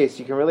that case,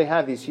 you can really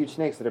have these huge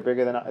snakes that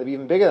are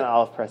even bigger than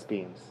olive press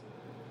beams.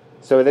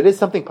 So that is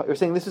something. You're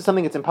saying this is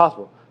something that's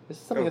impossible. This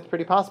is something that's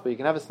pretty possible. You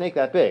can have a snake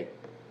that big.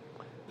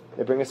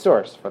 They bring a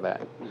source for that.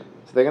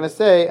 So they're going to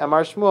say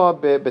Amar Shmuel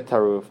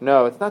betaruf.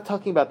 No, it's not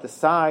talking about the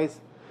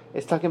size.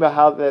 It's talking about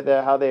how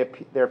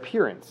their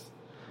appearance.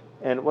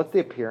 And what's the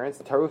appearance?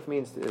 Taruf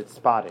means it's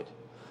spotted.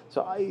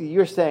 So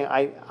you're saying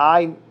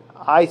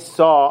I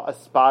saw a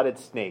spotted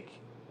snake,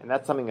 and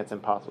that's something that's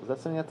impossible. Is that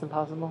something that's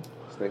impossible?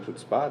 Snakes with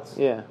spots.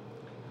 Yeah.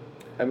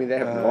 I mean, they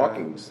have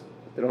markings.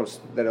 They don't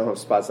have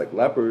spots like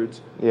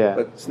leopards. Yeah.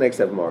 But snakes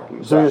have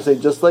markings. So you're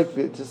going to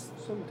say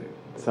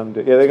some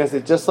do. Yeah, they're going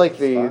to say like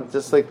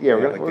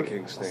the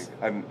king snake.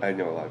 I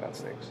know a lot about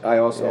snakes. I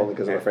also only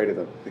because I'm afraid of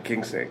them. The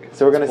king snake.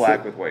 So we're going to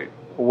black with white.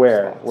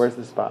 Where? Spots. Where's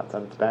the spots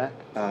on its back?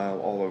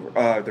 All over.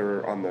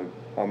 They're on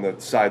the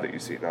side that you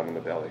see, not on the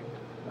belly.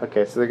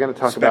 Okay, so they're going to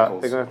talk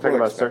speckles. about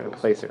a certain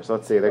place here. So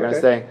let's see. They're going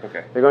to say.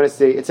 Okay. They're going to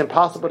say it's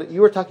impossible. You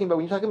were talking about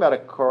when you're talking about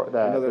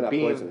they're not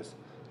beam. Poisonous.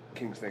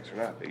 King snakes are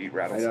not. They eat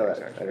rattlesnakes.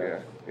 Actually,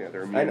 yeah,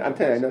 they're immune. I'm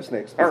telling you, I know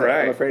snakes. All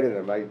right. I'm afraid of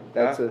them.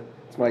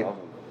 It's my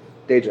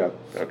day job.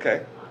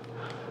 Okay.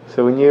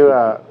 So when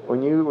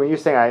you're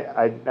saying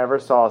I never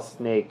saw a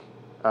snake,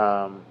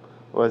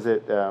 was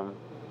it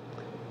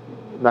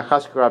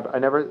Nachash Karab?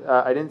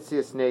 I didn't see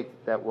a snake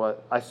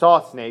I saw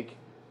a snake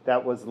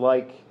that was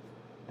like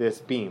this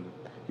beam.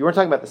 You weren't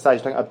talking about the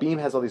size. You're talking a beam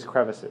has all these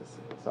crevices.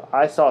 So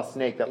I saw a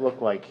snake that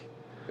looked like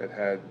that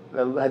had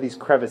these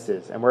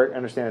crevices, and we're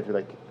understanding it through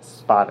like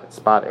spotted.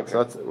 Okay. So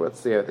let's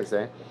see what they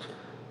say.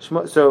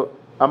 So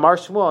Amar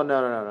Shmuel,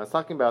 no. It's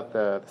talking about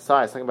the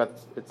size. It's talking about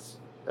its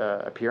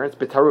appearance.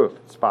 Bitaruf,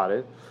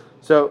 spotted.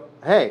 So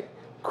hey,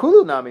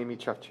 Kulu Nami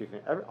Mitraf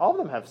Trifin. All of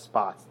them have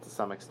spots to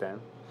some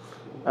extent.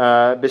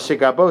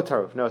 Bishigabo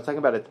Taruf. No, it's talking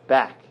about its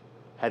back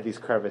had these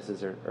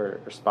crevices or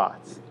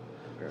spots.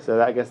 Okay.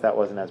 So I guess that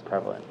wasn't as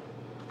prevalent.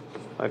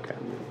 Okay.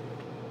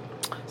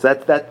 So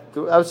that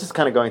I was just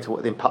kind of going to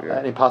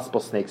an impossible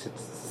snakes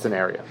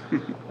scenario.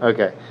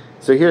 Okay.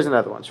 So here's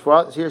another one.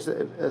 Here's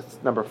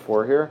number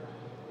 4 here.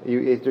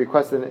 You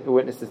request the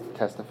witnesses to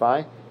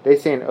testify. They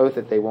say an oath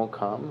that they won't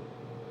come.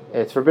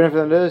 It's forbidden for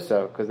them to do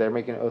so because they're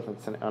making an oath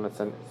on a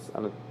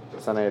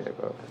Sinaitic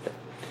oath. Okay.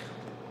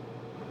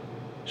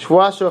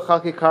 Shvua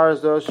shochalki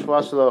karzo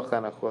shvua shelo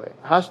chanachule.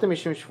 Hashta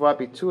mishum shvua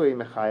bitui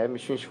mechayev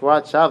mishum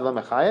shvua shav lo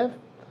mechayev.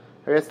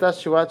 Ariyatz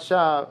das shvua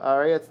shav.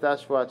 Ariyatz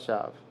das shvua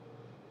shav.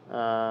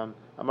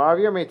 Amar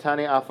Avir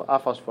meitani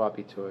afal shvua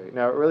bitui.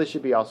 Now it really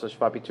should be also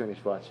shvua bitui and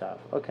shvua shav.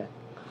 Okay.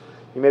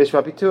 You made a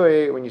shvua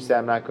bitui when you say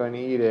I'm not going to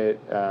eat it.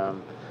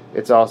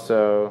 It's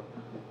also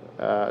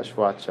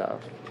shvua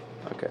shav.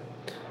 Okay.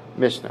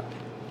 Mishnah.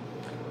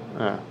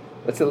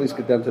 Let's at least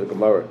get down to the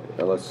Gemara,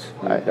 unless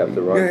we have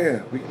the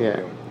run.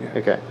 Yeah.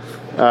 Okay.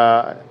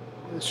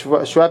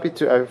 Shwapi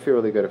I feel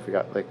really good if we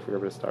were able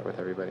to start with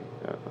everybody.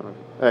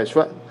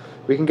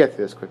 We can get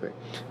through this quickly.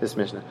 This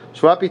Mishnah.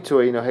 Shwapi tu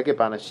hege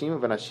banashim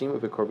v'nashim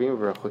v'korvim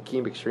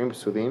v'chokim v'kshirim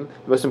v'sulim.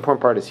 The most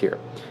important part is here.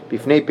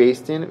 Bifnei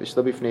beistin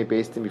v'shlo bifnei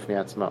beistin bifnei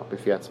atzmo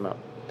b'fi atzmo.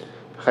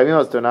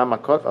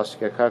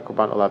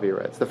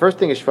 The first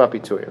thing is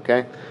shvapi tui.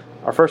 Okay,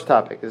 our first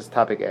topic. This is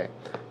topic A.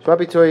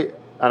 Shvapi tui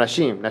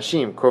anashim,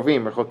 nashim,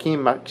 krovim,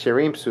 rechokim,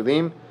 ksherim,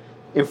 psulim,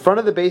 in front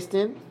of the beis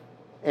din,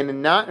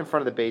 and not in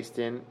front of the beis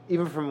din,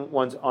 even from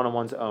one's own.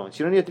 So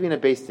you don't need to be in a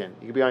beis din.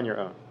 You can be on your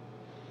own.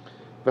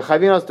 That's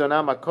clear, right?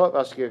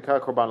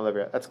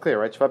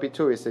 Shvapi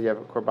tui said you have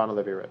a korban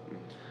levirat.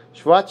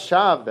 Shvat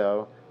shav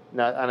though.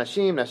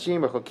 Anashim,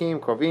 nashim, rechokim,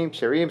 krovim,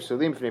 ksherim,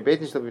 psulim, b'nei beit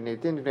din, b'nei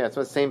din, b'nei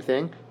atzma. Same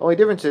thing. Only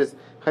difference is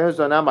chayim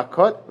donah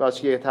makot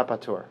v'ashkiyata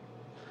patur.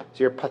 So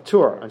you're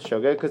patur on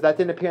shogeg because that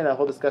didn't appear in that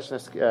whole discussion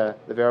of the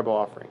variable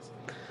offerings.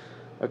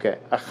 Okay,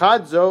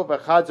 achadzo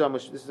v'achadzo.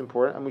 This is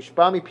important.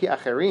 Amushpa mi pi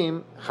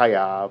acherim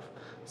chayav.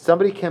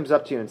 Somebody comes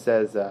up to you and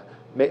says, "I'm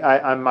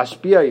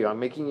mashpia you. I'm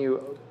making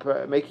you.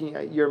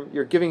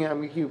 You're giving.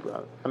 I'm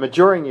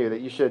adjuring you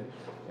that you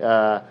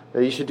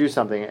should do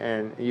something,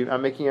 and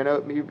I'm making an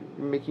oath.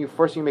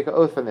 Forcing you to make an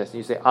oath on this." And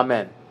you say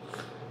Amen.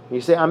 When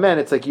you say Amen,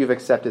 it's like you've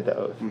accepted the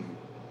oath. Mm-hmm.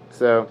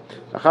 So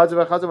achadzo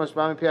v'achadzo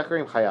mushpa mi pi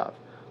acherim chayav.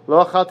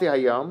 Lo achalti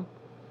hayom,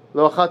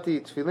 lo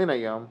achalti tefillin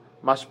hayom,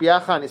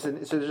 mashbiachan. So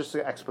they're just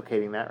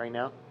explicating that right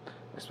now.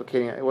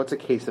 Explicating what's a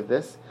case of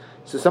this.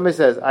 So somebody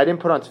says, I didn't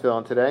put on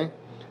tefillin today.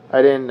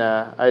 I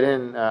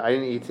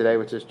didn't eat today,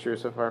 which is true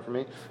so far for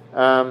me.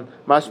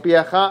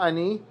 Mashbiacha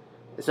ani.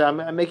 So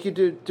I make you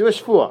do a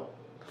shvuah.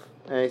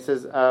 And he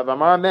says,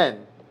 V'amar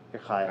amen.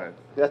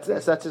 That's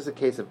just a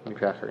case of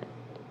mipi acherim.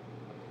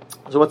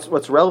 So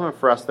what's relevant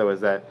for us though is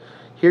that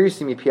here you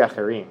see mipi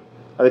acherim.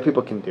 Other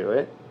people can do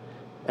it.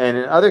 And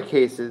in other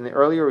cases, in the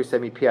earlier we said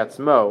mipi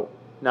atzmo,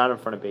 not in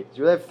front of Beit Din.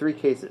 You really have 3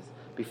 cases: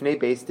 bifnei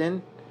Beis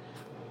Din,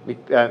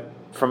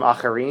 from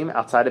acharim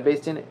outside of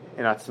Beis Din,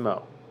 and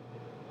atzmo.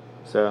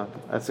 So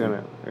that's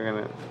gonna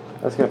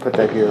put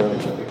that here really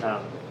quickly.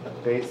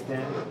 Beis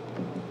Din,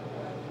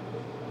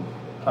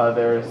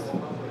 others.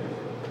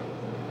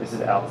 This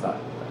is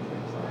outside,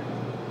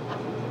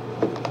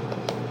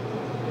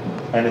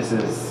 and this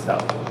is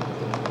south.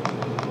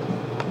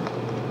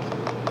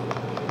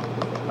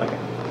 Okay.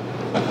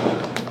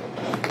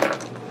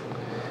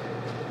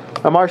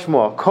 Amar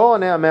Shmuel, Kol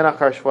ne amen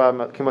achar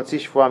shva kimotzi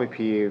shva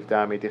mipiv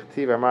dami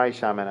dichtiv amar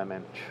isha amen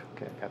amen.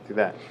 Okay, got through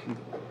that.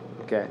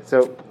 Okay,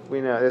 so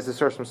we know there's a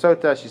source from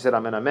Sota. She said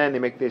amen amen.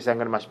 They say I'm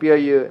going to mashpia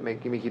you,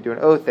 make you do an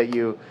oath that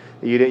you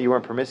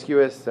weren't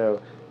promiscuous. So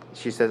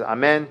she says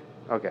amen.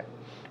 Okay,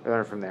 we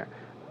learn from there.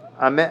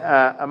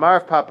 Amar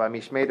of Papa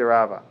mishmei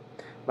derava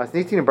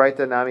masnitin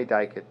brayta nami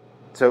daiket.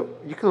 So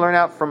you can learn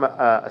out from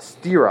a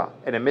stira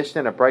and a mishnah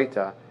and a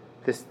brayta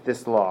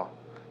this law.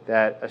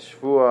 That a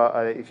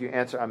shvuah, if you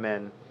answer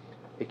amen,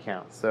 it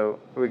counts. So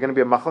we're going to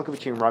be a machlok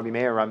between Rabbi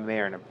Meir and Rabbi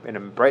Meir in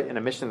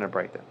a mishnah and a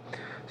brayta.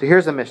 So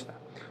here's a mishnah.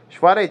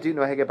 Shvadei do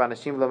nohege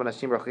banashim lo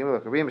banashim rachim lo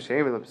karim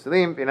sherim lo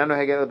b'salim v'ina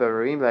nohege lo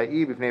b'arim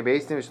la'i b'fnei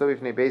beistin v'shlo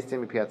b'fnei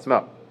beistin b'pi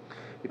atzmo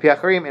b'pi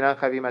acharim inan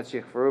chavim ad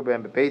shichvaru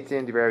b'em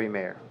b'beitin divrei Rabbi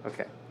Meir.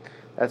 Okay,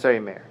 that's Rabbi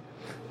Meir.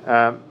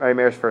 Rabbi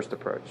Meir's first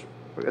approach.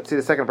 Let's see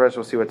the second approach.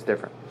 We'll see what's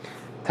different.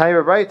 Tanya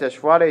Rabaita,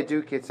 Shvade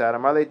du Kitzad,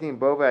 Amar Leidim,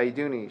 Bova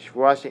Aiduni,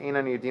 Shvua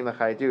She'enan Yudim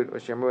L'chaydut, or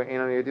Shemur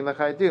Enan Yudim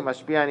L'chaydut,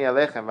 Mashpiani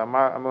Alechem,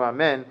 Amar Amu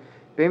Amen,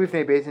 Baby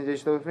Fnei Beisim,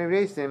 Jishlo Fnei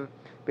Beisim,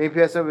 Baby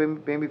Piaso,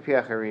 Baby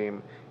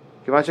Piacharim,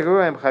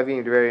 Kimachagaruim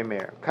Chavim, Dveri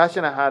Meir.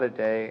 Kashan Ahad a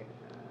day,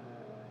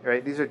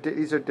 right? These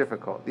are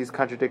difficult. These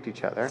contradict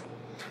each other.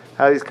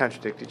 How do these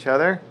contradict each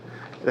other?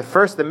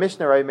 The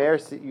Mishnah, right, Meir,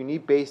 you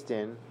need Beis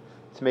Din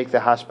to make the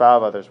hashpah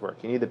of others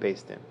work. You need the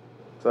Beis Din.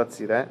 So let's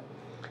see that.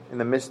 In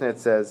the Mishnah it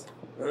says,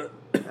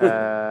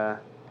 Boba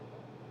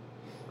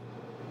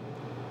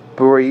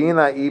Sorry,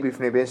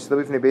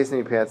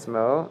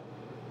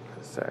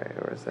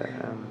 where is that?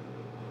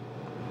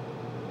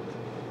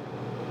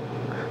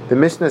 The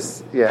Mishnah,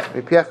 here's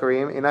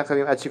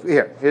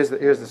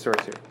the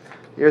source here.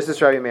 Here's the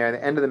Rabbi Meir. At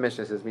the end of the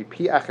Mishnah says,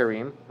 "Mipi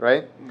acharim,"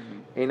 right?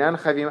 Einan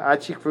chavim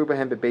ad shikfru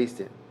b'hem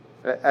bebeistin.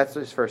 That's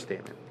his first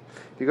statement.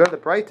 If you go to the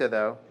Breita,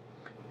 though,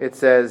 it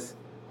says,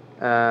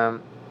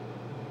 in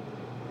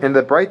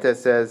the Breita it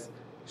says,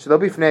 "Shelo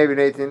b'fnei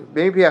b'neitin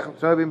b'mipi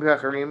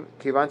acharim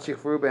kivan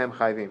shikfru b'hem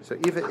chayvim." So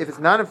if it's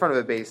not in front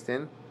of a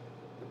beistin,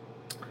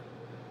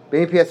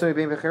 b'mipi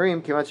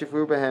acharim kivan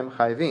shikfru b'hem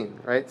chayvim,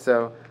 right?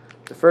 So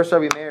the first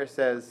Rabbi Meir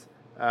says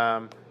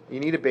you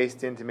need a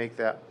beistin to make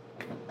that.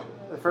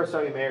 The first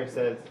Rabbi Meir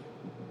says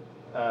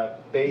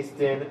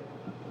beistin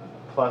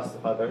plus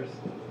others,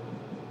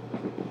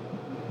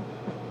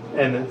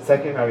 and the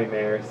second Rabbi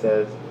Meir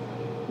says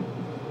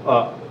you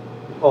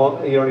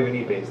don't even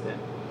need beistin,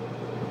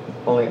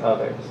 only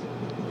others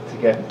to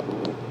get.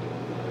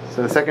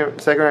 So the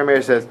second Rabbi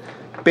Meir says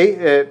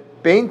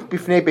bein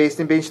bifnei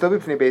beistin, bein shlo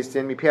bifnei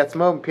beistin, mipi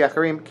atzmo mipi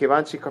acharim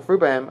kivan shikafru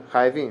b'hem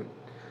chayvin.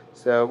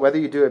 So whether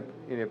you do it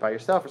by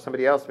yourself or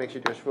somebody else makes you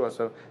do a shvuah.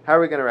 So how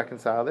are we going to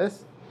reconcile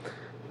this?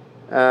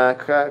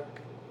 Divrei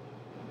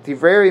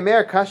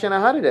Meir kashan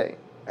ahadei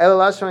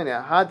elalash shoyne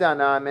hada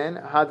ana amen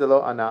hada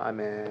lo ana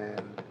amen.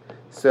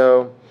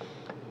 So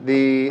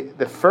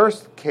the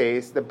first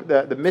case,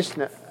 the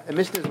Mishnah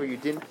is where you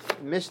didn't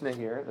Mishnah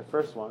here, the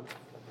first one,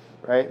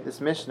 right?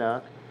 This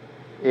Mishnah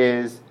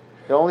it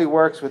only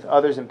works with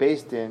others in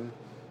Beis Din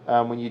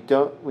when you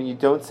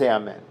don't say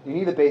amen. You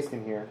need a Beis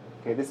Din here.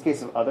 Okay, this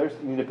case of others,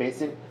 you need a Beis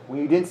Din. When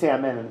you didn't say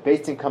amen, and the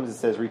Beis Din comes and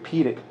says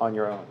repeat it on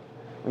your own.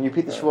 When you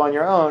repeat the shvuah on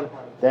your own,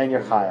 then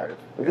you're chayav.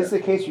 But this is the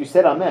case you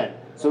said amen,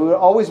 so it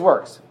always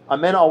works.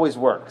 Amen always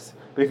works.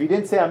 But if you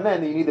didn't say amen,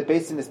 then you need the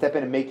Beis Din to step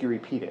in and make you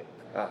repeat it.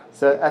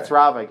 So that's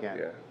Rava again.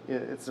 Yeah.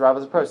 It's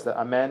Rava's approach that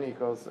amen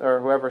equals, or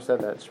whoever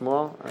said that,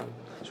 Shmuel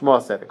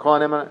said it.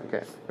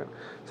 Okay.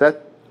 So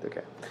that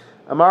okay.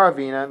 Amar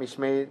Avina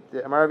Mishmei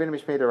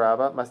de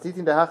Rava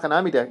Mastitin dehacha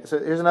Namidek. So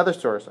here's another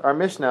source. Our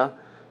Mishnah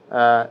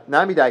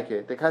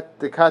Namidaike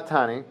the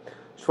Katani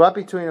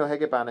Shwapi Tuino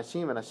Hege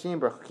Banashim Anashim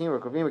Brachukim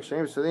Rakovim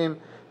Ksharim Sulim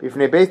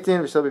Bifnei Beis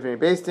Din V'Shel Bifnei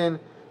Beis Din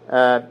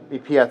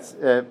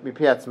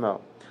Mipiatzmo.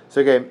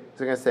 So we're going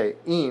to say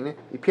in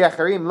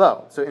Mipiacharim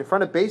Lo. So in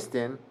front of Beis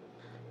Din,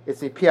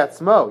 it's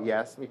Mipiatzmo,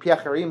 yes,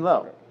 Mipiacharim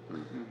Lo.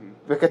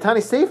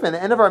 V'Katani Seifa, in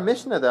the end of our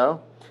Mishnah,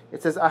 though,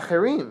 it says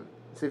Acharim.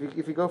 So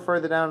if you go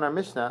further down in our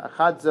Mishnah,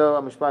 Achad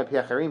Zo Amushba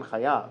Mipiacharim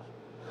Chayav.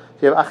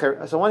 So you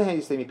have so on one hand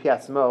you say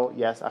Mipiatzmo,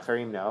 yes,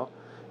 Acharim no.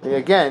 And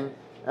again,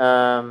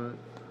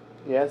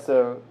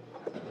 so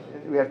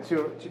we have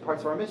two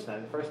parts of our Mishnah.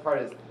 The first part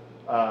is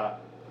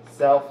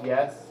self,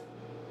 yes,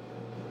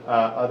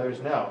 others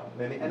no.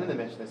 Then the end of the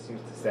Mishnah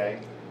seems to say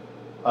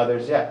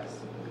others yes.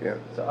 Yeah.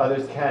 So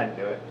others can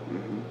do it.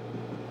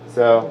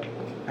 So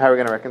how are we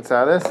going to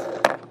reconcile this?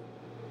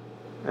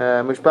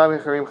 So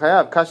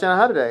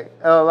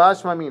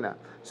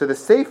the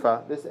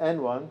Seifa, this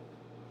end one,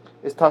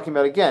 is talking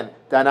about again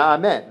Dana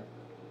Amen.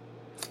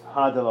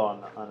 Hadalo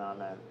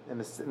Amen. In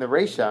the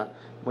Reisha,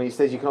 when he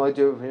says you can only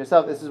do it for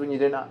yourself, this is when you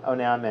didn't own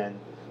Amen.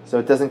 So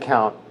it doesn't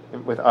count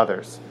with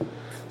others.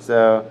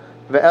 So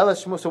what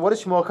is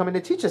Shmuel coming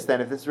to teach us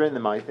then? If this is written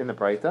in the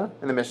Breita,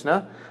 in the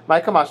Mishnah,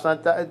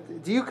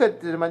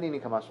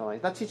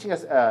 he's not teaching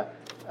us a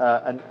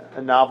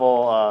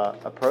novel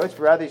approach, but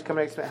rather he's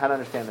coming to explain how to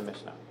understand the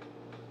Mishnah.